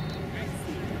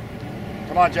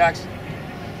 Come on, Jax.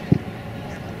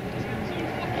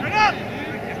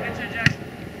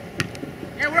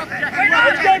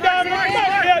 Let's go, Dominic.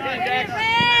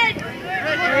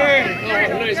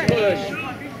 Oh, nice push.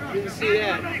 Didn't see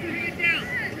that.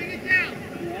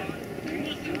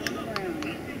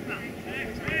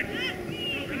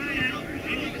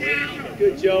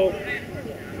 Good, Joe.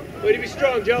 Way to be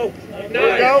strong, Joe.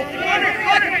 There we go.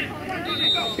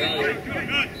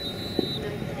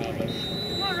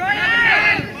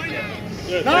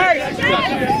 Nice!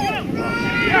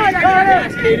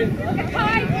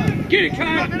 Get it,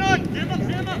 Kyle! Come on!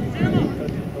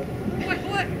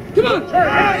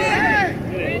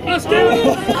 Stay with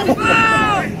him!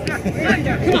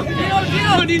 Come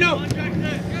on, Dino!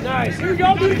 Nice, here we go,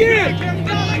 do it again!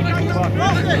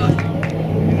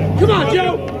 Come on,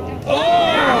 Joe!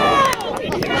 Oh!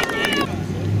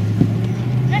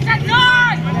 Get that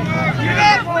guy! Get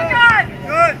up!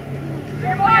 Good!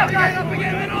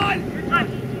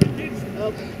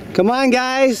 Come on,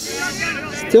 guys.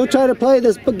 Still try to play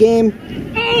this game.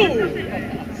 Oh!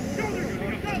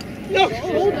 No!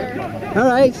 All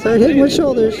right, start hitting with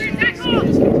shoulders. Okay,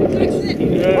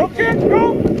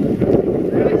 go!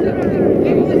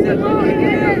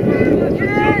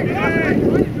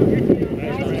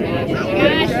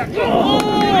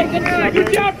 Oh, good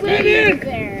job, Brandon!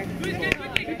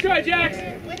 Good try, Jax!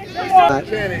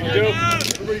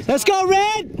 Let's go,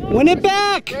 Red! Win it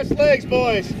back! Press legs,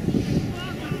 boys.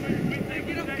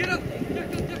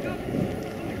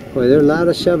 Boy, they're a lot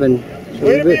of shoving.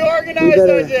 Way to be organized,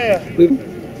 Isaiah.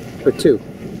 Or two.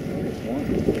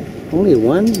 Only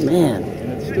one? Man.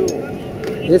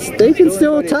 They can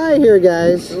still tie here,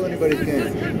 guys. Still anybody's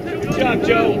game. Good job,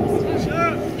 Joe.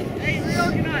 Hey,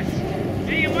 reorganize.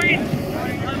 Hey, you're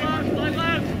working.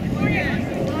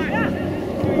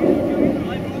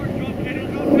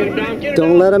 Get him down, get him Don't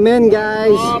down. let them in,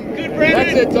 guys. Good,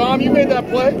 Brandon. That's it, Tom. You made that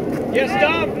play. Yes,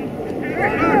 Tom.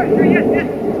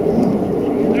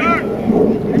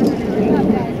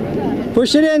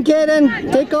 Push it in,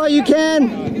 Kaden. Take all you can.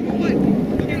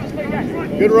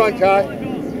 Good run, Kai.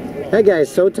 That guy's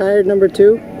so tired, number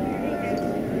 2.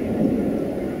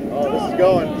 Oh, this is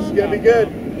going. This is going to be good.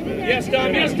 Yes,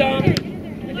 Tom. Yes, Tom. See?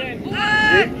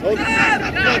 Told you.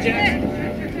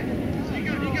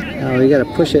 Oh, you gotta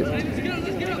push it.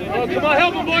 Oh, come on,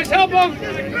 help him, boys, help him.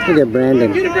 Look at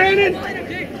Brandon. Get it, Brandon.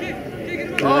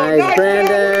 Nice,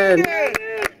 Brandon.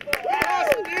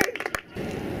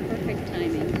 Perfect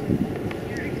timing.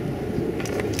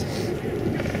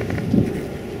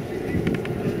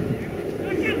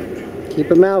 Keep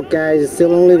him out, guys. It's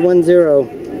still only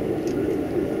 1-0.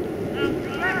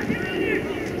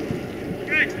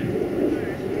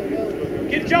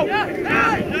 Get Joe.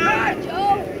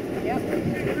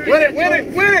 Win it, win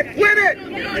it, win it, win it!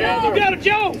 You got him,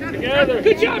 Joe. Together.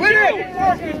 Good job, Win Joe.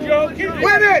 it!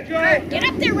 Win it! Get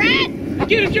up there, Red!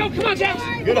 Get him, Joe. Come on,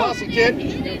 Jackson. Good hustle, kid.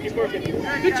 Keep working.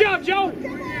 Good job, Joe.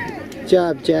 Good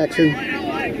job, Jackson.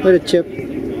 What a chip.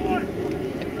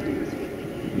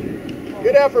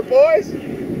 Good effort, boys.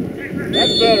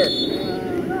 That's better.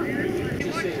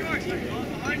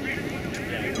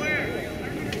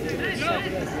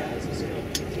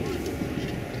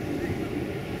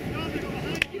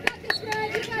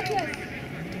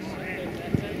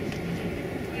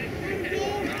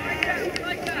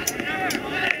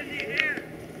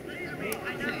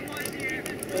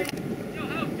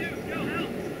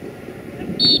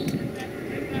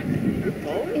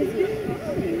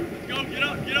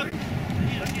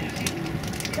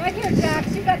 Right here,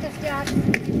 Jax. You got this, Jax.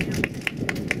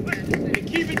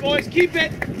 Keep it, boys. Keep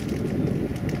it.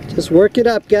 Just work it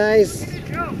up, guys.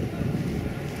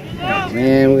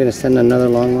 Man, we're gonna send another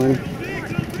long one.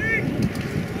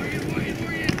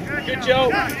 Good,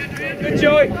 Joe. Good,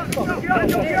 Joey. Good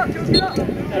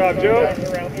job,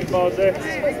 Joe. Good balls there.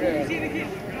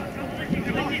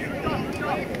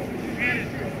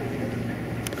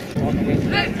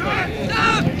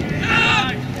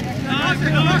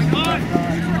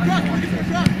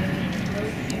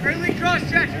 Early cross,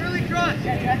 Jack. Early cross.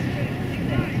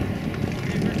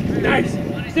 Nice.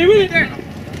 Stay with it.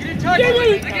 Get in touch. Stay with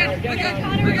it. Again.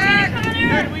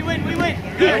 We win. Good,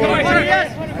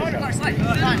 Yes. Come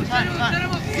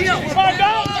on,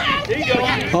 go. There you go.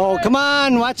 Oh, come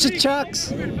on. Watch the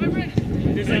chucks.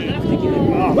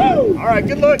 Oh. All right,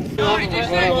 good look.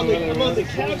 I'm on the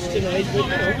couch tonight, but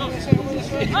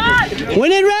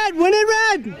Win it, Red. Win it,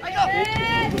 Red.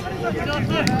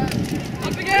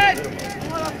 Up again.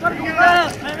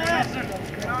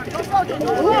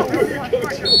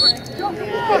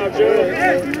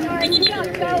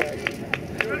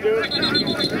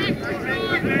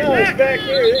 no, it's back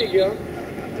here. There you go.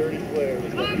 Dirty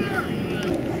player.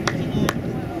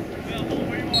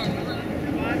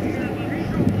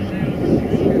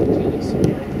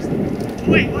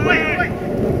 Wait.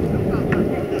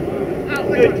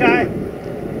 Good, Kai.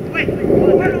 Wait.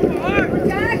 Good,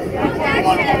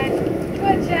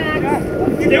 Jax.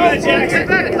 Stay with it, Jackson.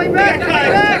 Play back.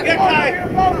 Get Kai.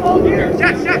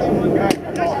 Jack.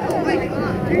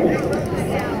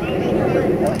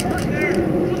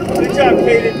 Good job,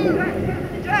 Kaden.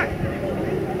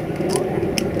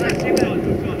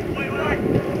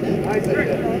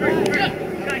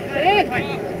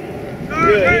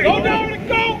 Good. Go, Dominic,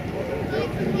 go!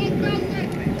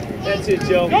 That's it,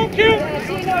 Joe. Go, kid!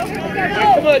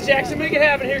 Come on, Jackson, make it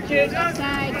happen here, kids.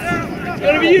 It's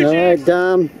gonna be you, All right, Jackson.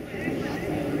 Dom.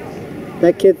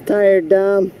 That kid's tired,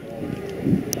 Dom.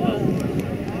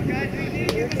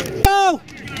 Go!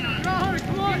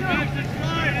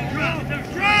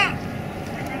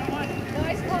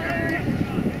 Nice, Connor.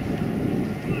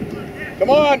 Come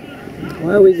on.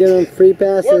 Why are we giving free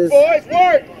passes? Work, boys,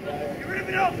 work.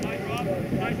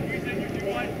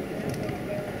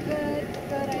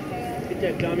 Good, Isaiah. Get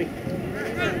that, Tommy.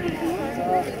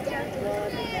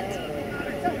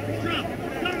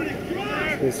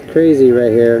 It's crazy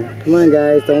right here. Come on,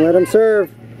 guys. Don't let them serve.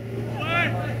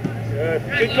 Good.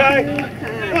 Good, Kai.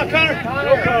 Come on, Connor.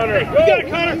 Go, Connor. You got it,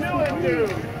 Connor.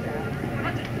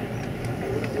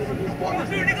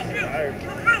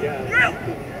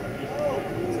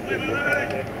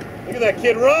 Look at that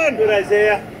kid run. Good,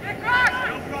 Isaiah.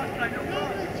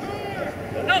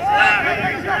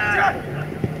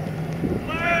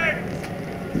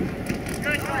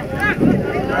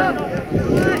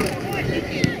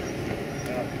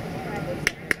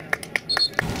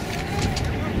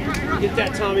 Get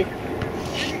that, Tommy.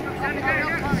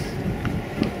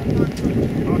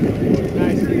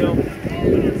 Nice, Leo.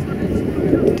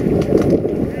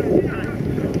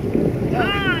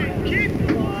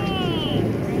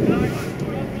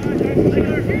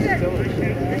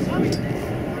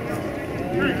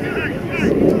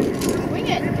 Swing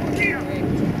it.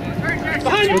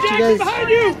 Behind you, Jackson! guys- Behind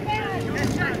you!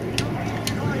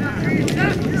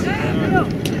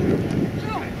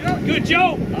 Good,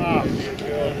 Joe!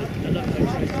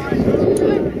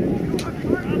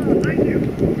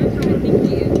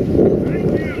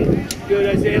 Good,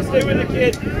 Isaiah. Stay with the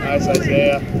kid. Nice,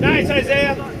 Isaiah. Nice,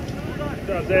 Isaiah. Good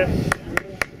job, Isaiah.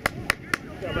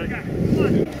 Good job, buddy.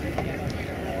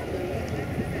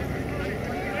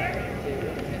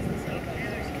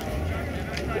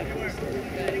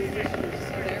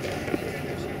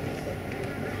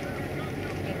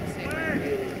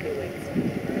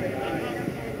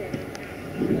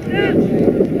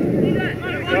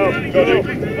 Go, Jake.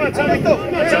 Come on, Tommy.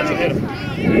 Come on, Tommy. Hit him.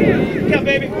 Yeah,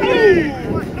 baby.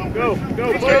 Go,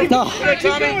 play. No. Good,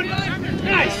 Tommy.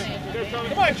 Nice.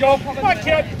 Come on, Joe. Come on,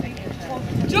 kid.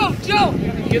 Joe.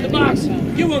 Get in the box.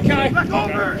 Get one, Kai. Back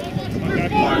over. Yeah,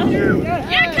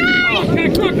 Kai! Oh, Kai,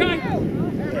 come on, Kai.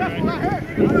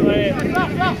 Play it.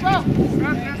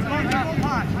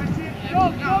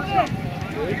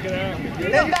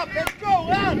 Let's go,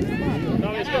 on.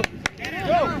 Let's go.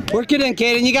 Work it in,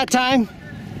 Caden. You got time?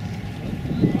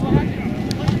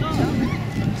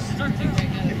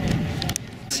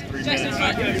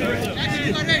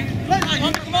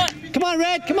 Come on,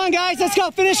 Red. Come on, guys. Let's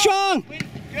go. Finish strong. Go,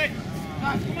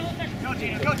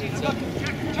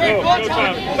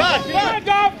 Tom. Come on,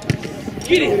 Dom.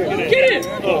 Get in. Get in.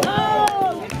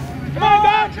 Oh. Come on,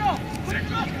 Dom.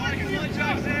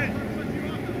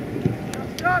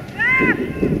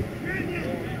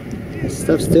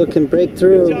 Stuff still can break Good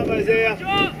through. job, Isaiah.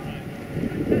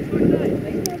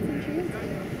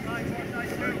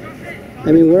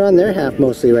 I mean, we're on their half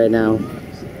mostly right now.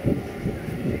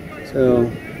 So,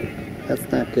 that's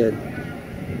not good.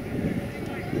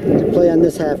 To play on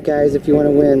this half, guys, if you want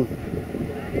to win.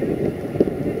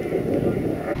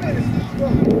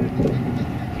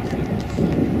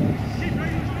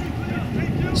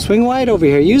 Swing wide over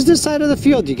here. Use this side of the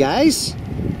field, you guys.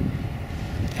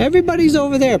 Everybody's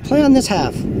over there. Play on this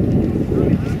half.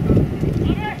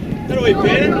 That away,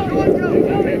 Ben.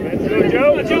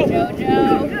 Go, Joe. Joe.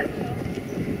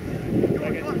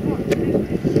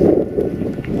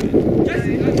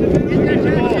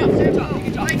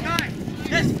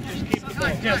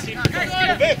 Jojo.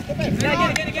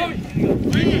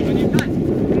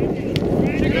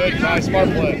 Good, Kai. Smart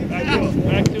play.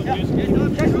 Back to it.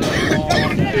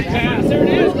 Good pass. There it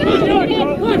is. Come on, Joe.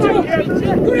 Come on, Joe.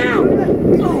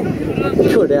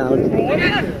 Go down. Go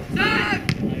down.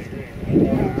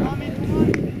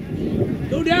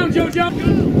 Go down, Jojo.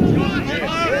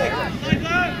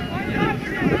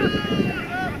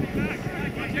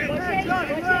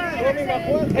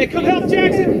 Hey, come help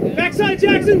Jackson. Backside,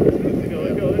 Jackson.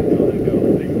 Let go.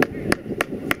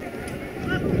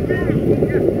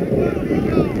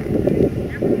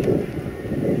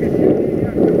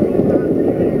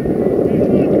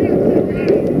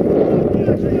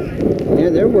 Yeah,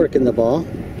 they're working the ball.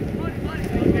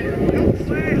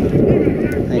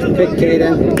 Nice pick,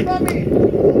 Caden.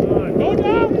 Go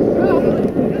down.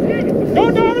 Go,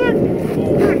 Dominic.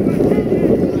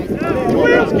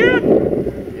 Wheels, kid.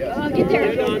 Oh, get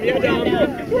there. Yeah,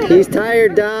 Dom. He's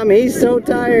tired, Dom. He's so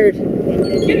tired.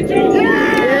 Get it, Joe.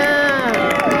 Yeah!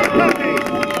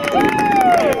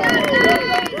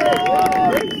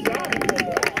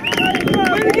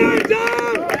 Way to go,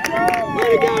 Dom. Way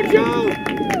to go, Joe.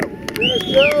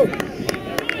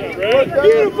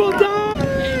 Beautiful, Dom.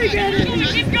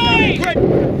 Keep going.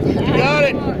 You got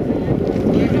it.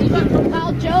 Propel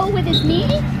Joe with his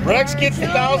knee? Rex gets the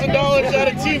 $1,000 out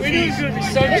of TV. We knew it was going to be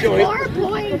some It's joint. 4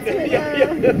 points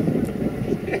with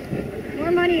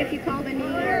more money if you call the knee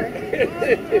or...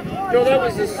 No, that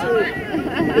was the suit.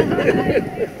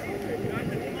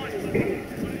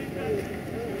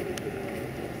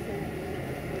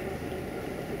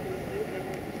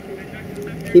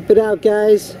 Keep it out,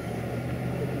 guys.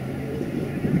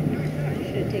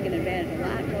 Should have taken advantage a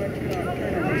lot more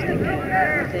turnovers like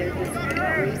that. They're just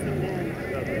racing down.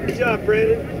 Good job,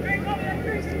 Brandon.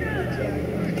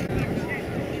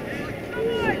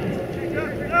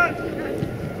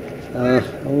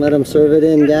 Don't let them serve it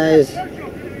in, guys.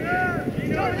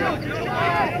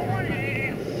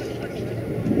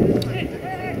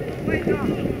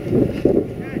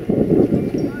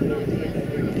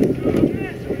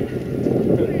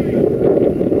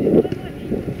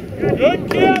 Good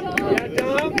kid. Yeah,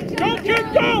 Dom. Go, kid,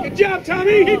 go. Good job,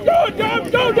 Tommy. Keep going. Go.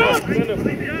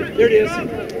 There it is.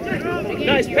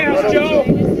 Nice pass, Joe.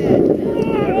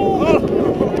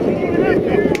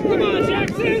 Come on,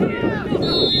 Jackson.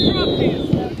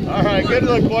 All right, good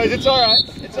look, boys. It's all right.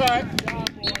 It's all right.